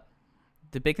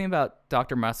 The big thing about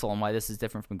Dr. Muscle and why this is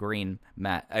different from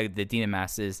the Demon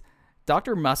Mask is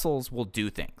Dr. Muscles will do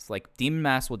things. Like, Demon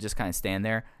Mask will just kind of stand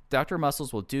there. Dr.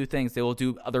 Muscles will do things. They will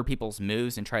do other people's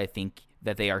moves and try to think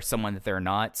that they are someone that they're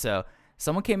not. So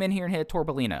someone came in here and hit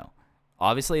Torbolino.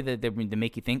 Obviously, they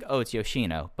make you think, oh, it's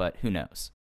Yoshino, but who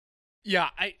knows? Yeah,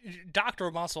 Dr.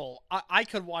 Muscle, I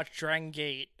could watch Dragon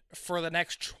Gate for the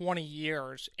next 20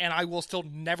 years, and I will still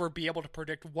never be able to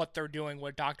predict what they're doing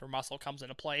when Dr. Muscle comes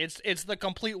into play. It's the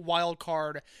complete wild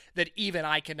card that even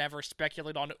I can never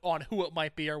speculate on who it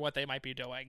might be or what they might be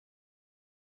doing.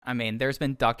 I mean, there's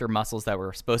been Dr. Muscles that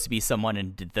were supposed to be someone,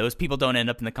 and those people don't end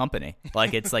up in the company.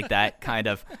 Like, it's like that kind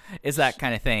of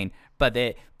thing. But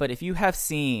if you have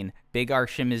seen Big R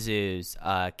Shimizu's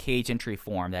cage entry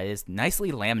form that is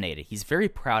nicely laminated, he's very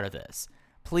proud of this.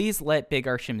 Please let Big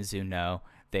R Shimizu know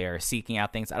they are seeking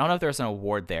out things. I don't know if there's an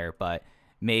award there, but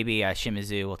maybe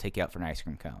Shimizu will take you out for an ice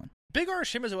cream cone. Big R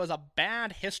Shimizu has a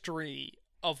bad history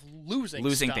of losing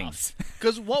stuff. Things.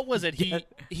 Because what was it?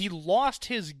 He lost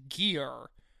his gear.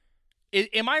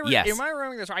 Am I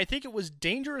remembering this? I think it was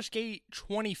Dangerous Gate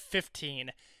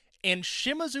 2015, and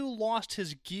Shimizu lost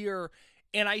his gear,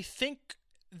 and I think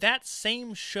that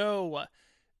same show,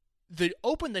 the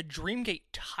Dreamgate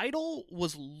title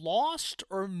was lost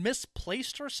or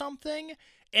misplaced or something,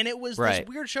 and it was this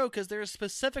weird show because there's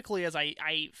specifically, as I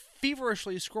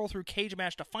feverishly scroll through Cage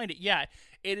Match to find it,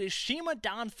 it is Shima,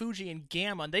 Don Fuji, and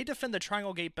Gamma, and they defend the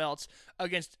Triangle Gate belts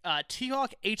against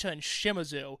T-Hawk, Eita, and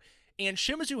Shimizu. And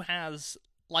Shimizu has,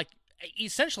 like,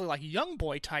 essentially, like, young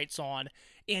boy tights on,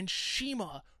 and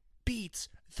Shima beats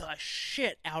the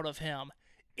shit out of him.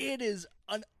 It is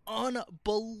an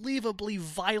unbelievably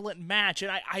violent match,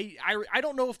 and I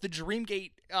don't know if the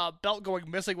Dreamgate belt going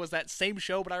missing was that same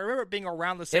show, but I remember it being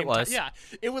around the same time. Yeah,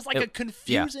 it was like a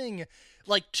confusing,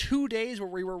 like, 2 days where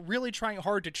we were really trying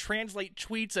hard to translate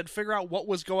tweets and figure out what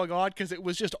was going on, because it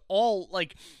was just all,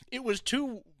 like, it was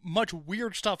too much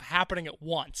weird stuff happening at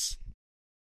once.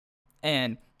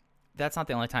 And that's not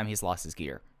the only time he's lost his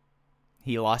gear.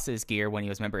 He lost his gear when he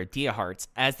was a member of Dia Hearts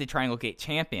as the Triangle Gate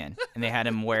champion, and they had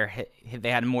him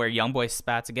wear Young Boy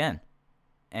spats again.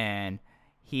 And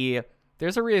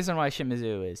there's a reason why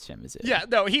Shimizu is Shimizu. Yeah,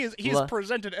 no, he's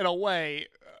presented in a way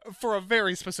for a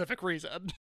very specific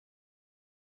reason.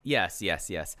 Yes.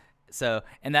 So,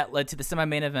 and that led to the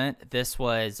semi-main event. This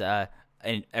was a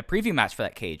preview match for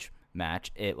that cage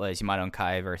match. It was Yamato and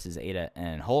Kai versus Eita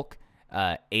and Hulk.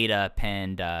 Eita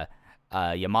pinned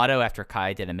Yamato after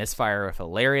Kai did a misfire with a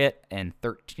lariat in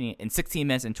 16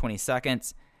 minutes and 20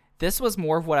 seconds. This was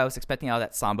more of what I was expecting out of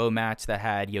that Sambo match that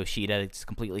had Yoshida just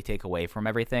completely take away from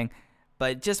everything.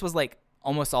 But it just was like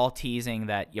almost all teasing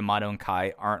that Yamato and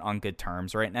Kai aren't on good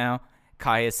terms right now.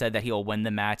 Kai has said that he'll win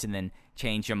the match and then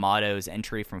change Yamato's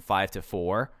entry from 5 to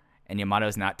 4. And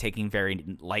Yamato's not taking very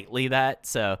lightly that.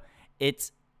 So it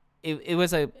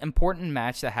was an important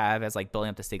match to have as, like, building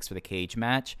up the stakes for the cage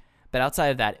match. But outside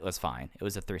of that, it was fine. It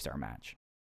was a 3-star match.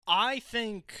 I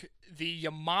think the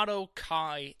Yamato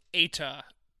Kai Eita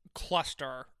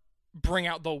cluster bring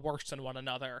out the worst in one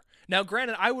another. Now,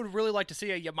 granted, I would really like to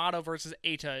see a Yamato versus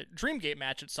Eita Dreamgate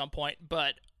match at some point,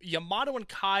 but Yamato and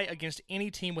Kai against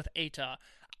any team with Eita,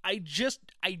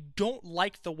 I don't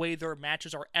like the way their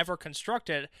matches are ever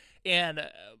constructed. And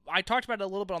I talked about it a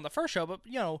little bit on the first show, but,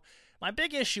 my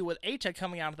big issue with Eita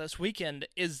coming out of this weekend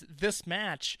is this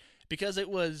match, because it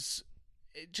was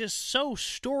just so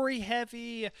story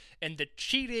heavy, and the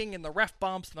cheating and the ref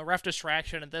bumps and the ref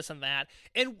distraction and this and that.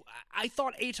 And I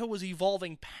thought Eita was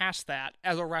evolving past that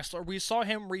as a wrestler. We saw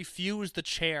him refuse the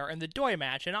chair in the Doi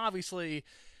match, and obviously,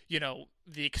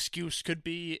 the excuse could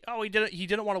be, he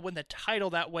didn't want to win the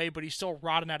title that way, but he's still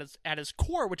rotten at his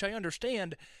core, which I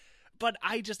understand. But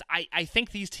I think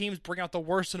these teams bring out the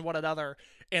worst in one another,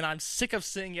 and I'm sick of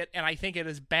seeing it, and I think it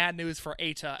is bad news for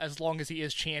Eita as long as he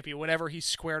is champion, whenever he's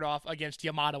squared off against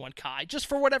Yamato and Kai. Just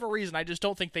for whatever reason, I just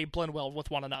don't think they blend well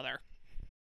with one another.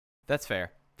 That's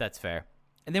fair.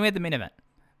 And then we had the main event.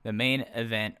 The main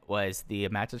event was the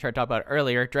match I tried to talk about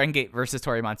earlier, Dragon Gate versus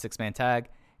Toryumon 6-man tag.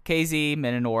 KZ,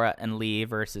 Minoura, and Lee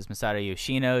versus Masato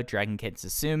Yoshino, Dragon Kid,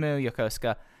 Susumu,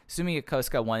 Yokosuka. Susumu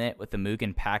Yokosuka won it with the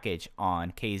Mugen package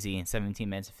on KZ in 17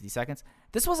 minutes and 50 seconds.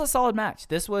 This was a solid match.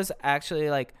 This was actually,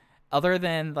 other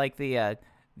than, the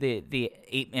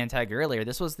 8-man tag earlier,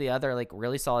 this was the other,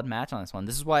 really solid match on this one.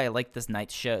 This is why I like the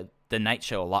night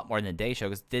show a lot more than the day show,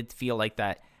 because it did feel like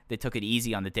that they took it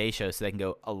easy on the day show so they can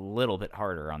go a little bit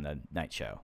harder on the night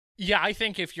show. Yeah, I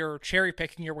think if you're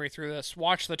cherry-picking your way through this,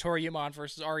 watch the Toryumon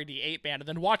versus RED 8-man, and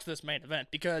then watch this main event,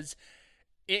 because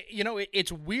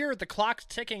it's weird. The clock's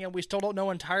ticking, and we still don't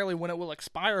know entirely when it will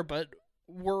expire, but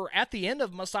we're at the end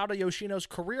of Masato Yoshino's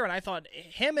career, and I thought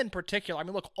him in particular,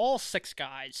 all 6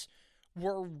 guys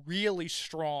were really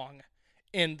strong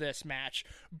in this match,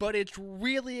 but it's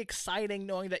really exciting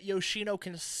knowing that Yoshino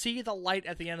can see the light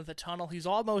at the end of the tunnel. He's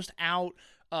almost out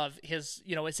of his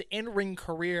in-ring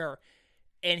career,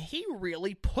 and he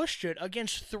really pushed it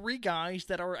against 3 guys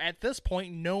that are at this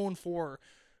point known for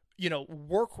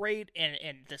work rate and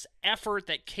this effort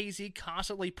that KZ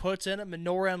constantly puts in it.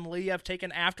 Minoura and Lee have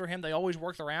taken after him. They always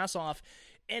work their ass off.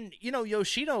 And,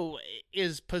 Yoshino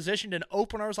is positioned in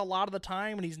openers a lot of the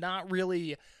time, and he's not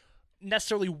really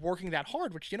necessarily working that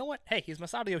hard, which, hey, he's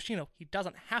Masato Yoshino. He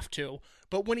doesn't have to.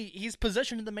 But when he's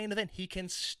positioned in the main event, he can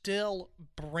still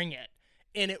bring it.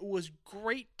 And it was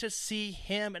great to see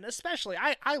him, and especially,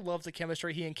 I love the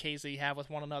chemistry he and KZ have with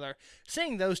one another.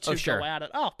 Seeing those two go at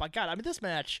it, oh my god, this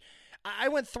match, I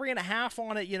went 3.5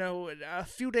 on it, a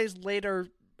few days later,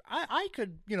 I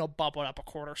could, bump it up a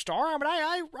quarter star.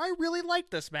 I really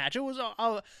liked this match. It was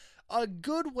a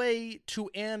good way to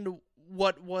end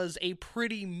what was a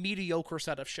pretty mediocre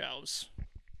set of shows.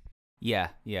 Yeah,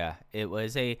 it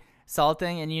was a solid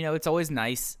thing, and, it's always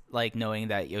nice, knowing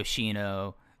that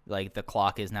Yoshino, the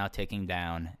clock is now ticking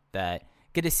down, that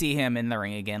get to see him in the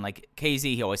ring again.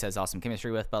 KZ, he always has awesome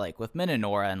chemistry with, but with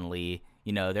Minoura and Lee,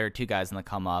 there are 2 guys in the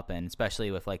come up, and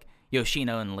especially with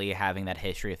Yoshino and Lee having that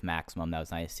history with Maximum, that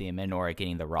was nice to see. And Minoura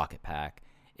getting the rocket pack,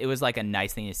 it was a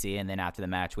nice thing to see. And then after the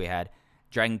match, we had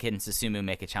Dragon Kid and Susumu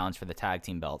make a challenge for the tag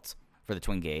team belts for the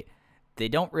Twin Gate. They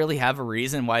don't really have a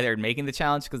reason why they're making the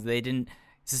challenge, because they didn't.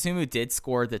 Susumu did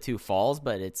score the 2 falls,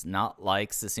 but it's not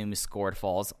like Susumu scored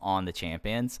falls on the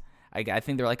champions. I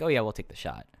think they're oh yeah, we'll take the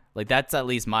shot. That's at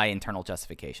least my internal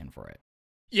justification for it.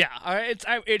 Yeah,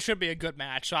 it should be a good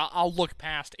match. I'll look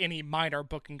past any minor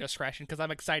booking discretion, because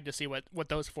I'm excited to see what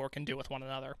those 4 can do with one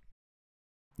another.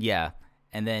 Yeah,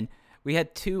 and then we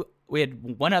had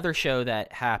one other show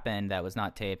that happened that was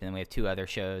not taped, and then we have 2 other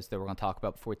shows that we're going to talk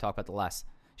about before we talk about the last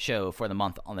show for the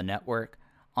month on the network.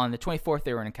 On the 24th,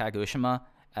 they were in Kagoshima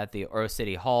at the Oro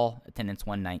City Hall, attendance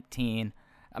 119.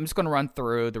 I'm just going to run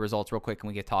through the results real quick, and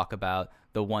we can talk about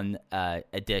the one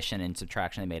addition and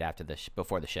subtraction they made after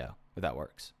before the show, if that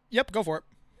works. Yep, go for it.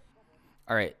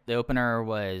 All right, the opener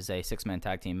was a 6-man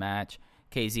tag team match.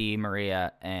 KZ,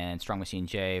 Maria, and Strong Machine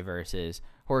J versus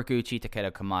Horiguchi,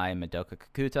 Takedo Kamai, and Madoka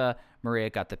Kakuta. Maria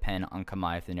got the pin on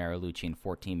Kamai for the Nero Lucci in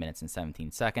 14 minutes and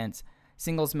 17 seconds.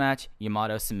 Singles match,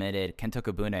 Yamato submitted Kento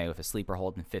Kabune with a sleeper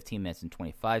hold in 15 minutes and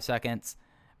 25 seconds.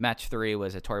 Match 3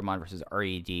 was a Toryumon versus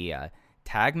RED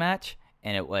tag match,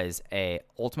 and it was a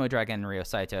Ultimo Dragon Ryo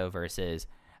Saito versus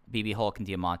BB Hulk and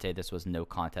Diamante. This was no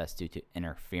contest due to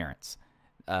interference.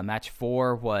 Match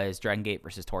 4 was Dragon Gate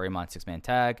versus Toryumon 6-man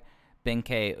tag.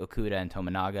 Benkei, Okuda, and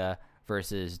Tominaga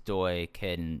versus Doi,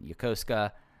 Kid, and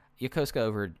Yokosuka. Yokosuka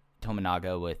over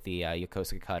Tominaga with the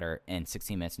Yokosuka cutter in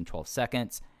 16 minutes and 12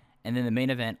 seconds. And then the main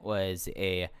event was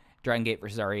a Dragon Gate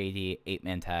versus RED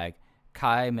 8-man tag.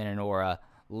 Kai, Minoura,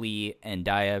 Lee, and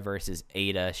Daya versus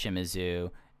Eita, Shimizu,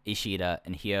 Ishida,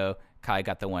 and Hyo. Kai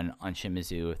got the win on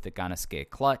Shimizu with the Ganasuke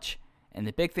clutch. And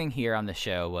the big thing here on the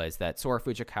show was that Sora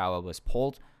Fujikawa was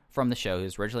pulled from the show. He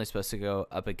was originally supposed to go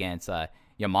up against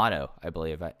Yamato, I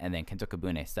believe, and then Kento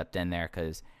Kabune stepped in there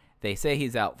because they say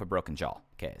he's out for broken jaw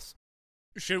case.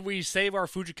 Should we save our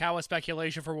Fujikawa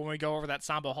speculation for when we go over that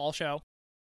Sambo Hall show?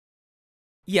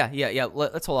 Yeah.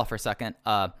 Let's hold off for a second.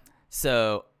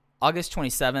 So August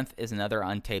 27th is another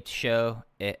untaped show.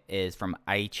 It is from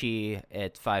Aichi.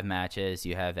 It's 5 matches.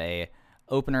 You have a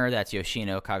opener that's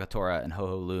Yoshino, Kagatora, and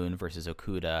Ho-Ho Loon versus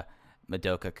Okuda,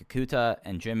 Madoka Kikuta,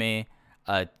 and Jimmy.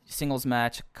 A singles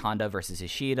match, Kanda versus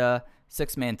Ishida.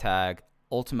 6-man tag,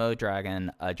 Ultimo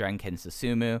Dragon, Dragon Kid and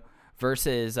Susumu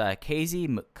versus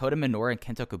KZ, Kota Minoura, and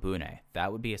Kento Kabune.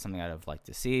 That would be something I'd have liked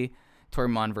to see.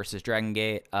 Torimon versus Dragon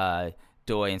Gate,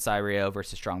 Doi and Cyrio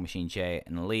versus Strong Machine J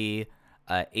and Lee.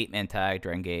 8-man tag,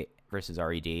 Dragon Gate versus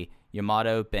RED.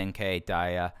 Yamato, Benkei,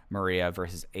 Daya, Maria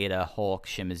versus Ada, Hulk,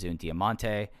 Shimizu, and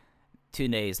Diamante. 2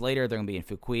 days later, they're going to be in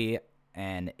Fukui,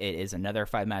 and it is another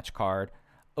 5-match card.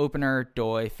 Opener,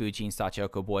 Doi, Fuji, and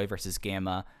Sachiko Boy versus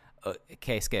Gamma,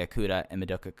 Keisuke Okuda, and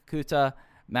Madoka Kikuta.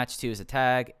 Match 2 is a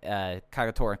tag,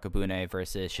 Kagatora and Kabune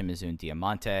versus Shimizu and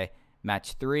Diamante.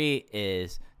 Match 3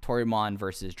 is Torimon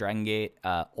versus Dragon Gate,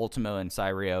 Ultimo and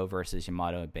Cyrio versus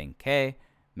Yamato and Benkei.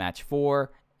 Match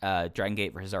 4, Dragon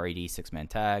Gate versus RED 6-man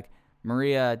tag,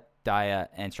 Maria, Daya,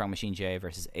 and Strong Machine J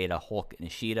versus Ada, Hulk, and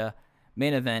Ishida.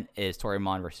 Main event is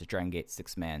Torimon versus Dragon Gate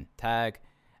 6-man tag,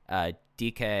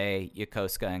 DK,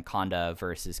 Yokosuka, and Kanda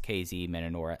versus KZ,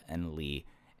 Minoura, and Lee.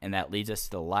 And that leads us to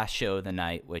the last show of the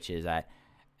night, which is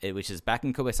back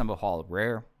in Kobe Sambo Hall.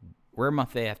 Rare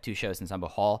month they have 2 shows in Sambo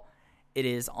Hall. It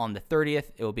is on the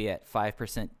 30th. It will be at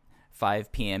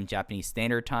 5 p.m. Japanese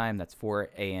Standard Time. That's 4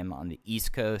 a.m. on the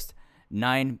East Coast,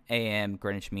 9 a.m.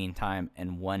 Greenwich Mean Time,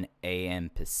 and 1 a.m.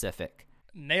 Pacific.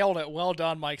 Nailed it. Well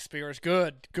done, Mike Spears.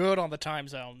 Good on the time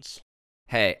zones.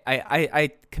 Hey,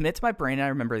 I commit to my brain and I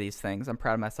remember these things. I'm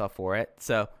proud of myself for it.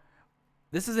 So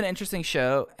this is an interesting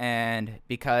show, and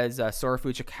because Sora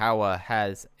Fujikawa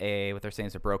has what they're saying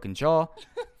is a broken jaw,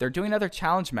 they're doing another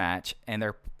challenge match,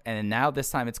 and now this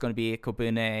time it's going to be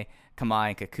Kobune, Kamai,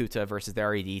 and Kakuta versus the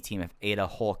RED team of Ada,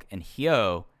 Hulk, and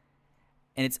Hyo.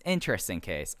 And it's interesting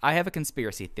case. I have a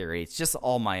conspiracy theory. It's just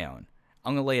all my own.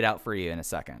 I'm going to lay it out for you in a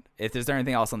second. Is there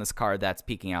anything else on this card that's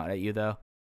peeking out at you, though?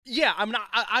 Yeah,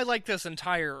 I like this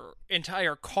entire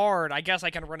card. I guess I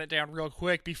can run it down real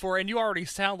quick before, and you already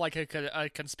sound like a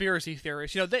conspiracy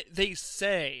theorist. You know, they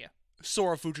say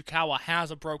Sora Fujikawa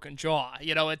has a broken jaw.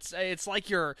 You know, it's like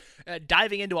you're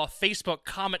diving into a Facebook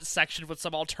comment section with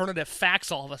some alternative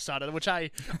facts all of a sudden, which I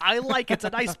like. It's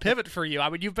a nice pivot for you. I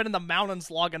mean, you've been in the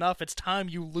mountains long enough. It's time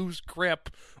you lose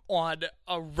grip on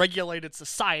a regulated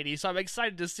society, so I'm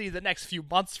excited to see the next few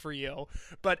months for you.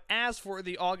 But as for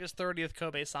the August 30th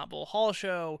Kobe Sambo Hall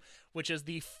show, which is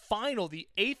the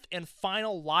 8th and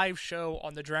final live show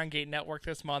on the Dragon Gate Network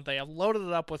this month, they have loaded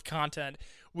it up with content.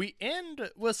 We end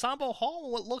with Sambo Hall,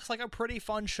 what looks like a pretty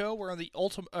fun show, where in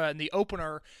the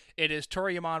opener, it is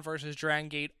Toryumon versus Dragon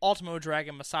Gate, Ultimo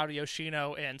Dragon, Masato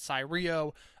Yoshino, and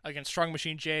Cyrio against Strong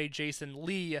Machine J, Jason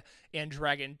Lee, and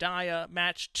Dragon Daya.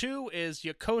 Match 2 is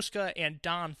Yokosuka and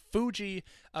Don Fuji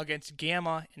against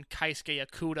Gamma and Keisuke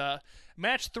Okuda.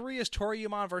 Match 3 is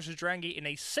Toryumon versus Dragon Gate in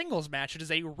a singles match. It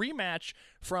is a rematch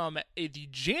from the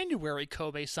January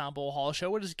Kobe Sambo Hall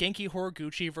show. It is Genki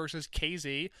Horiguchi versus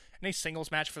KZ in a singles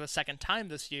match for the second time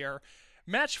this year.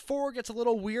 Match 4 gets a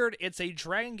little weird. It's a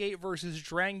Dragon Gate versus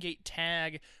Dragon Gate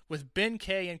tag with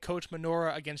Benkei and Coach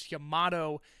Minoura against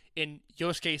Yamato and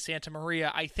Yosuke Santa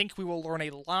Maria. I think we will learn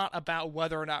a lot about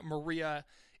whether or not Maria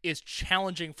is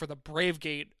challenging for the Brave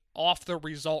Gate off the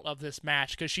result of this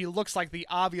match, because she looks like the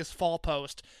obvious fall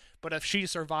post. But if she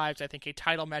survives, I think a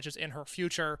title match is in her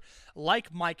future.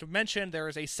 Like Mike mentioned, there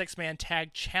is a 6-man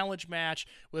tag challenge match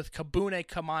with Kabune,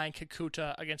 Kamai, and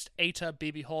Kikuta against Eita,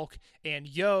 BB Hulk, and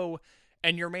Yo.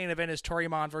 And your main event is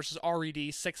Toryumon versus RED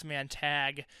 6-man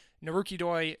tag. Naruki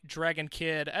Doi, Dragon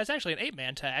Kid, it's actually an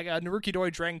 8-man tag. Naruki Doi,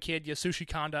 Dragon Kid, Yasushi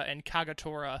Kanda, and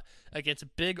Kagatora against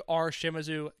Big R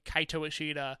Shimizu, Kaito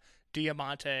Ishida,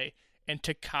 Diamante, and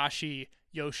Takashi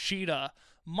Yoshida.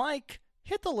 Mike,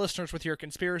 hit the listeners with your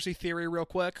conspiracy theory real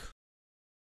quick.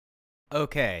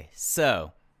 Okay,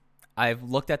 so I've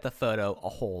looked at the photo a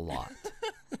whole lot.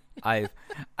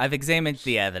 I've examined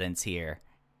the evidence here,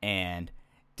 and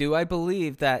do I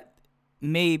believe that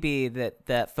maybe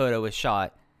that photo was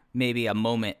shot maybe a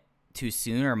moment too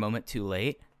soon or a moment too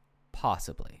late?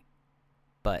 Possibly.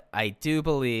 But I do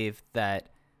believe that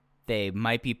they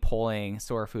might be pulling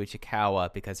Sora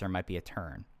Fujikawa because there might be a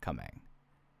turn coming.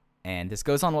 And this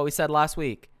goes on what we said last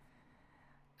week.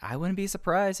 I wouldn't be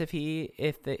surprised if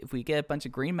we get a bunch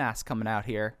of green masks coming out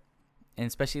here, and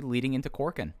especially leading into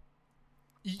Corkin.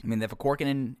 I mean, they have a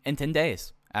Corkin in 10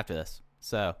 days after this.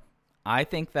 So I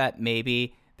think that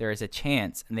maybe there is a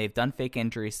chance, and they've done fake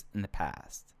injuries in the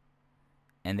past,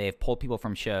 and they've pulled people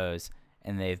from shows,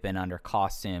 and they've been under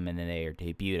costume, and then they are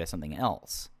debuted as something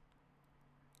else.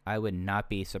 I would not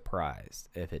be surprised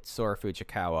if it's Sora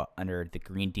Fujikawa under the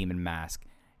Green Demon mask,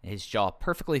 his jaw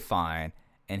perfectly fine,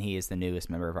 and he is the newest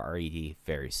member of RED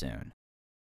very soon.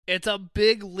 It's a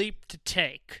big leap to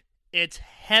take. It's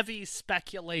heavy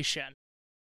speculation.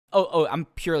 Oh, I'm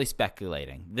purely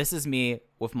speculating. This is me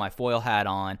with my foil hat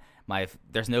on.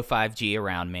 There's no 5G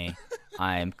around me.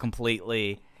 I'm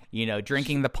completely,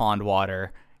 drinking the pond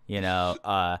water.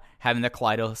 Having the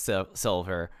Kaleido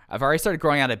Silver. I've already started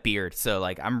growing out a beard, so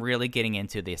I'm really getting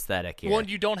into the aesthetic here. Well,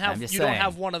 you don't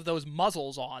have one of those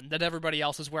muzzles on that everybody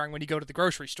else is wearing when you go to the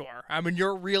grocery store. I mean,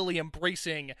 you're really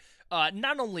embracing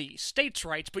not only states'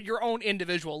 rights but your own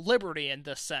individual liberty in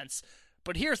this sense.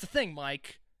 But here's the thing,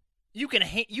 Mike. You can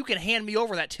hand me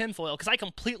over that tinfoil because I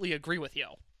completely agree with you.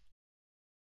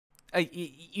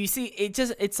 You see,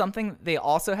 it's something they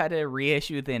also had to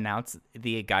reissue the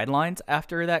guidelines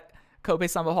after that Kobe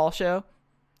Samba Hall show.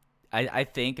 I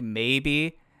think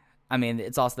maybe,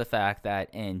 it's also the fact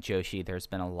that in Joshi there's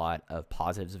been a lot of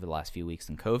positives over the last few weeks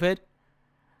in COVID.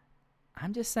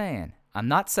 I'm just saying. I'm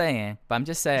not saying, but I'm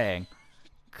just saying.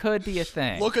 Could be a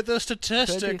thing. Look at the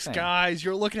statistics, guys.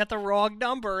 You're looking at the wrong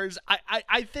numbers.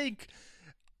 I think...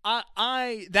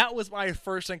 that was my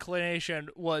first inclination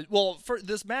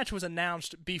this match was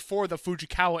announced before the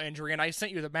Fujikawa injury, and I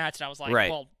sent you the match, and I was like, right.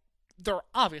 Well, they're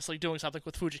obviously doing something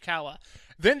with Fujikawa.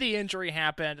 Then the injury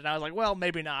happened, and I was like, well,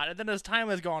 maybe not. And then as time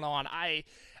has gone on,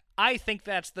 I think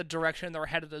that's the direction they're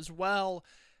headed as well.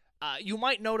 You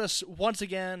might notice, once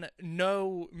again,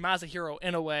 no Masahiro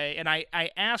Inoue, and I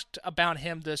asked about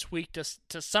him this week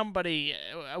to somebody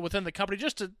within the company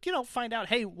just to, find out,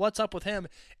 hey, what's up with him?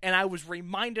 And I was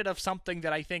reminded of something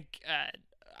that I think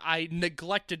I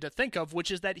neglected to think of,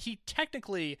 which is that he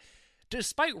technically,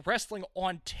 despite wrestling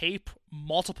on tape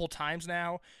multiple times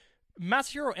now,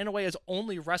 Masahiro Inoue has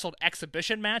only wrestled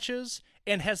exhibition matches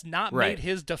and has not made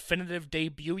his definitive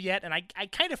debut yet, and I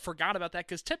kind of forgot about that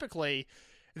because typically...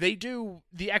 they do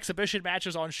the exhibition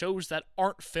matches on shows that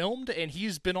aren't filmed, and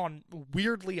he's been on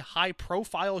weirdly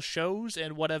high-profile shows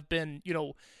and what have been,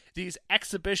 these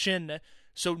exhibition,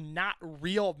 so not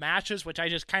real matches, which I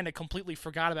just kind of completely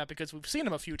forgot about because we've seen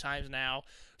him a few times now.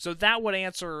 So that would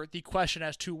answer the question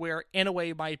as to where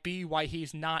Inoue might be, why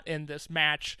he's not in this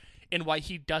match, and why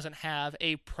he doesn't have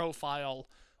a profile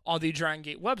on the Dragon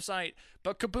Gate website,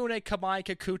 but Kabune, Kamai,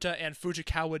 Kakuta, and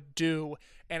Fujikawa do,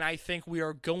 and I think we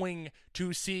are going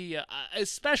to see,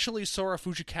 especially Sora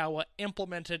Fujikawa,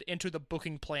 implemented into the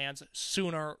booking plans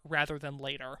sooner rather than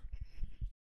later.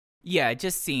 Yeah, it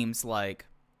just seems like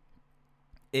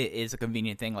it is a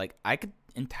convenient thing. I could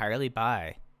entirely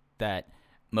buy that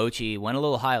Mochi went a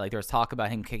little high, there was talk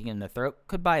about him kicking in the throat,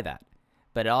 could buy that,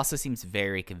 but it also seems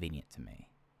very convenient to me.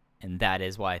 And that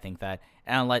is why I think that.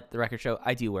 And I'll let the record show,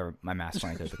 I do wear my mask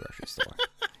when I go to the grocery store.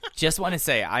 Just want to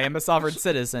say, I am a sovereign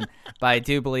citizen, but I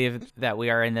do believe that we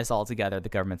are in this all together. The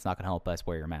government's not going to help us.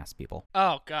 Wear your mask, people.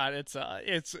 Oh God,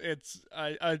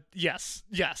 yes.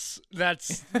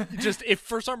 That's just, if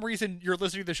for some reason you're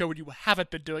listening to the show and you haven't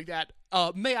been doing that,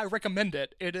 may I recommend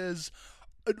it? It is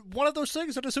one of those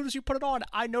things that as soon as you put it on,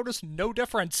 I notice no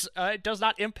difference. It does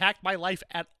not impact my life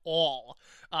at all.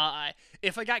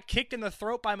 If I got kicked in the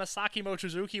throat by Masaki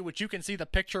Mochizuki, which you can see the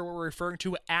picture we're referring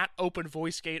to at Open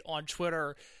VoiceGate on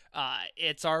Twitter,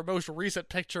 it's our most recent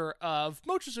picture of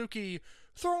Mochizuki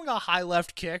throwing a high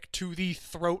left kick to the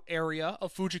throat area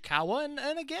of Fujikawa,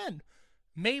 and again,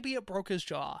 maybe it broke his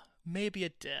jaw, maybe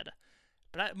it did,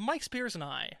 but Mike Spears and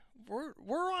I,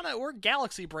 we're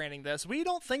galaxy branding this. We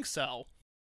don't think so.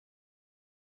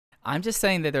 I'm just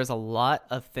saying that there's a lot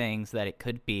of things that it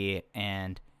could be,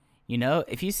 and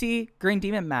if you see Green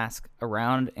Demon mask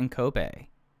around in Kobe,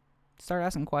 start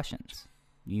asking questions.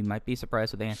 You might be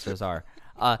surprised what the answers are.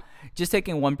 Just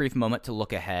taking one brief moment to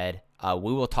look ahead.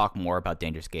 We will talk more about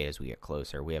Dangerous Gate as we get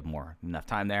closer. We have enough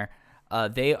time there.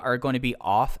 They are going to be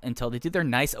off until they do their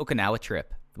nice Okinawa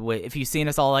trip. If you've seen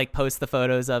us all post the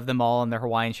photos of them all in their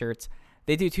Hawaiian shirts,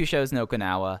 they do 2 shows in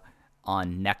Okinawa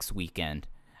on next weekend.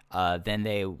 Then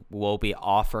they will be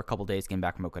off for a couple days getting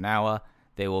back from Okinawa.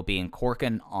 They will be in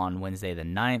Corkin on Wednesday the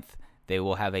 9th. They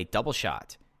will have a double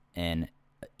shot in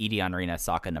Edion Arena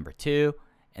Osaka number 2.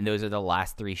 And those are the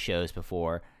last 3 shows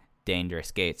before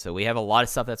Dangerous Gate. So we have a lot of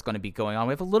stuff that's going to be going on.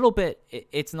 We have a little bit,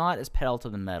 it's not as pedal to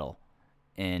the metal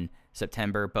in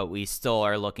September, but we still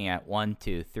are looking at 1,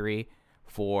 2, 3,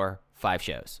 for 5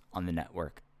 shows on the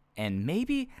network. And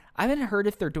maybe, I haven't heard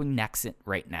if they're doing Nexent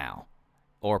right now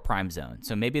or Prime Zone.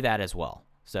 So maybe that as well.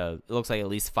 So it looks like at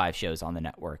least 5 shows on the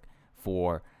network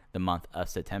for the month of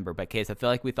September. But Case, I feel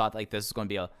like we thought like this is going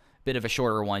to be a bit of a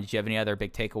shorter one. Did you have any other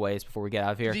big takeaways before we get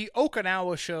out of here? The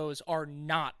Okinawa shows are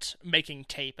not making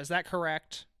tape. Is that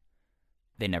correct?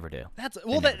 They never do. That's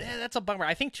a bummer.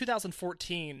 I think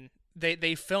 2014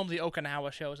 they filmed the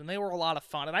Okinawa shows, and they were a lot of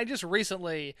fun. And I just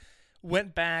recently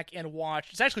went back and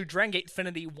watched. It's actually Dragon Gate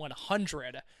Infinity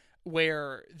 100,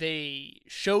 where they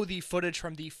show the footage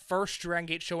from the first Dragon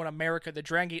Gate show in America, the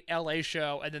Dragon Gate LA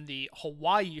show, and then the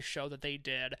Hawaii show that they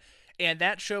did. And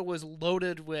that show was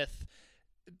loaded with,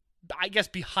 I guess,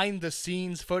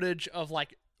 behind-the-scenes footage of,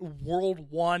 like,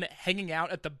 World 1 hanging out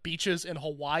at the beaches in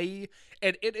Hawaii,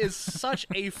 and it is such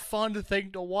a fun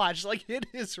thing to watch. Like, it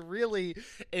is really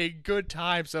a good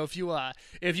time. So if you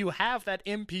have that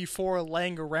MP4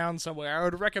 laying around somewhere, I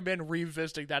would recommend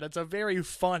revisiting that. It's a very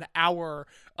fun hour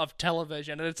of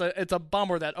television, and it's a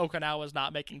bummer that Okinawa is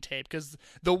not making tape, because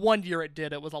the one year it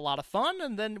did, it was a lot of fun.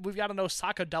 And then we've got an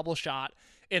Osaka double shot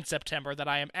in September that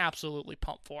I am absolutely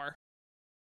pumped for.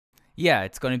 Yeah,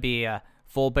 it's going to be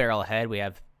full barrel ahead. We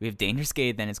have Dangerous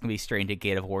Gate, then it's going to be straight into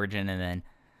Gate of Origin, and then,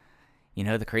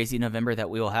 the crazy November that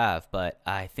we will have. But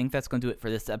I think that's going to do it for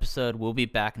this episode. We'll be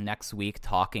back next week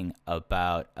talking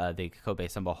about the Kobe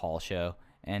Sanbo Hall show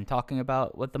and talking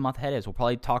about what the month ahead is. We'll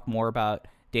probably talk more about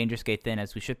Dangerous Gate then,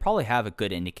 as we should probably have a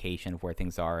good indication of where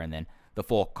things are, and then the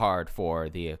full card for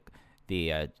the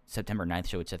September 9th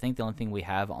show, which I think the only thing we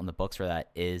have on the books for that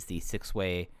is the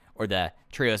 6-way or the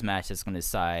trios match that's going to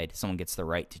decide someone gets the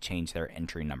right to change their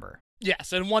entry number.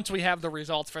 Yes, and once we have the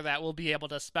results for that, we'll be able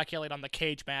to speculate on the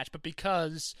cage match. But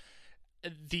because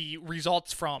the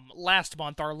results from last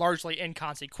month are largely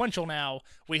inconsequential now,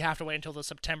 we have to wait until the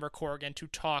September Corrigan to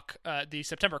talk about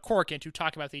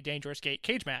the Dangerous Gate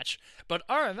cage match. But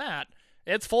other than that,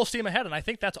 it's full steam ahead, and I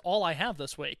think that's all I have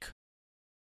this week.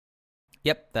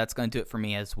 Yep, that's going to do it for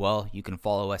me as well. You can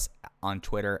follow us on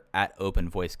Twitter at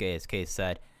OpenVoiceGay, as Case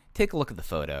said. Take a look at the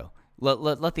photo.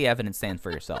 Let the evidence stand for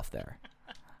yourself there.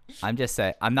 I'm just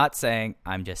saying. I'm not saying.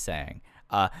 I'm just saying.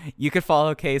 You can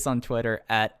follow Case on Twitter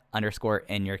at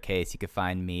 _InYourCase. You can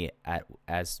find me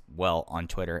as well on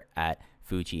Twitter at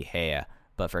FujiHeya.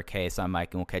 But for Case, I'm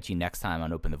Mike, and we'll catch you next time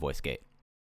on Open the Voice Gate.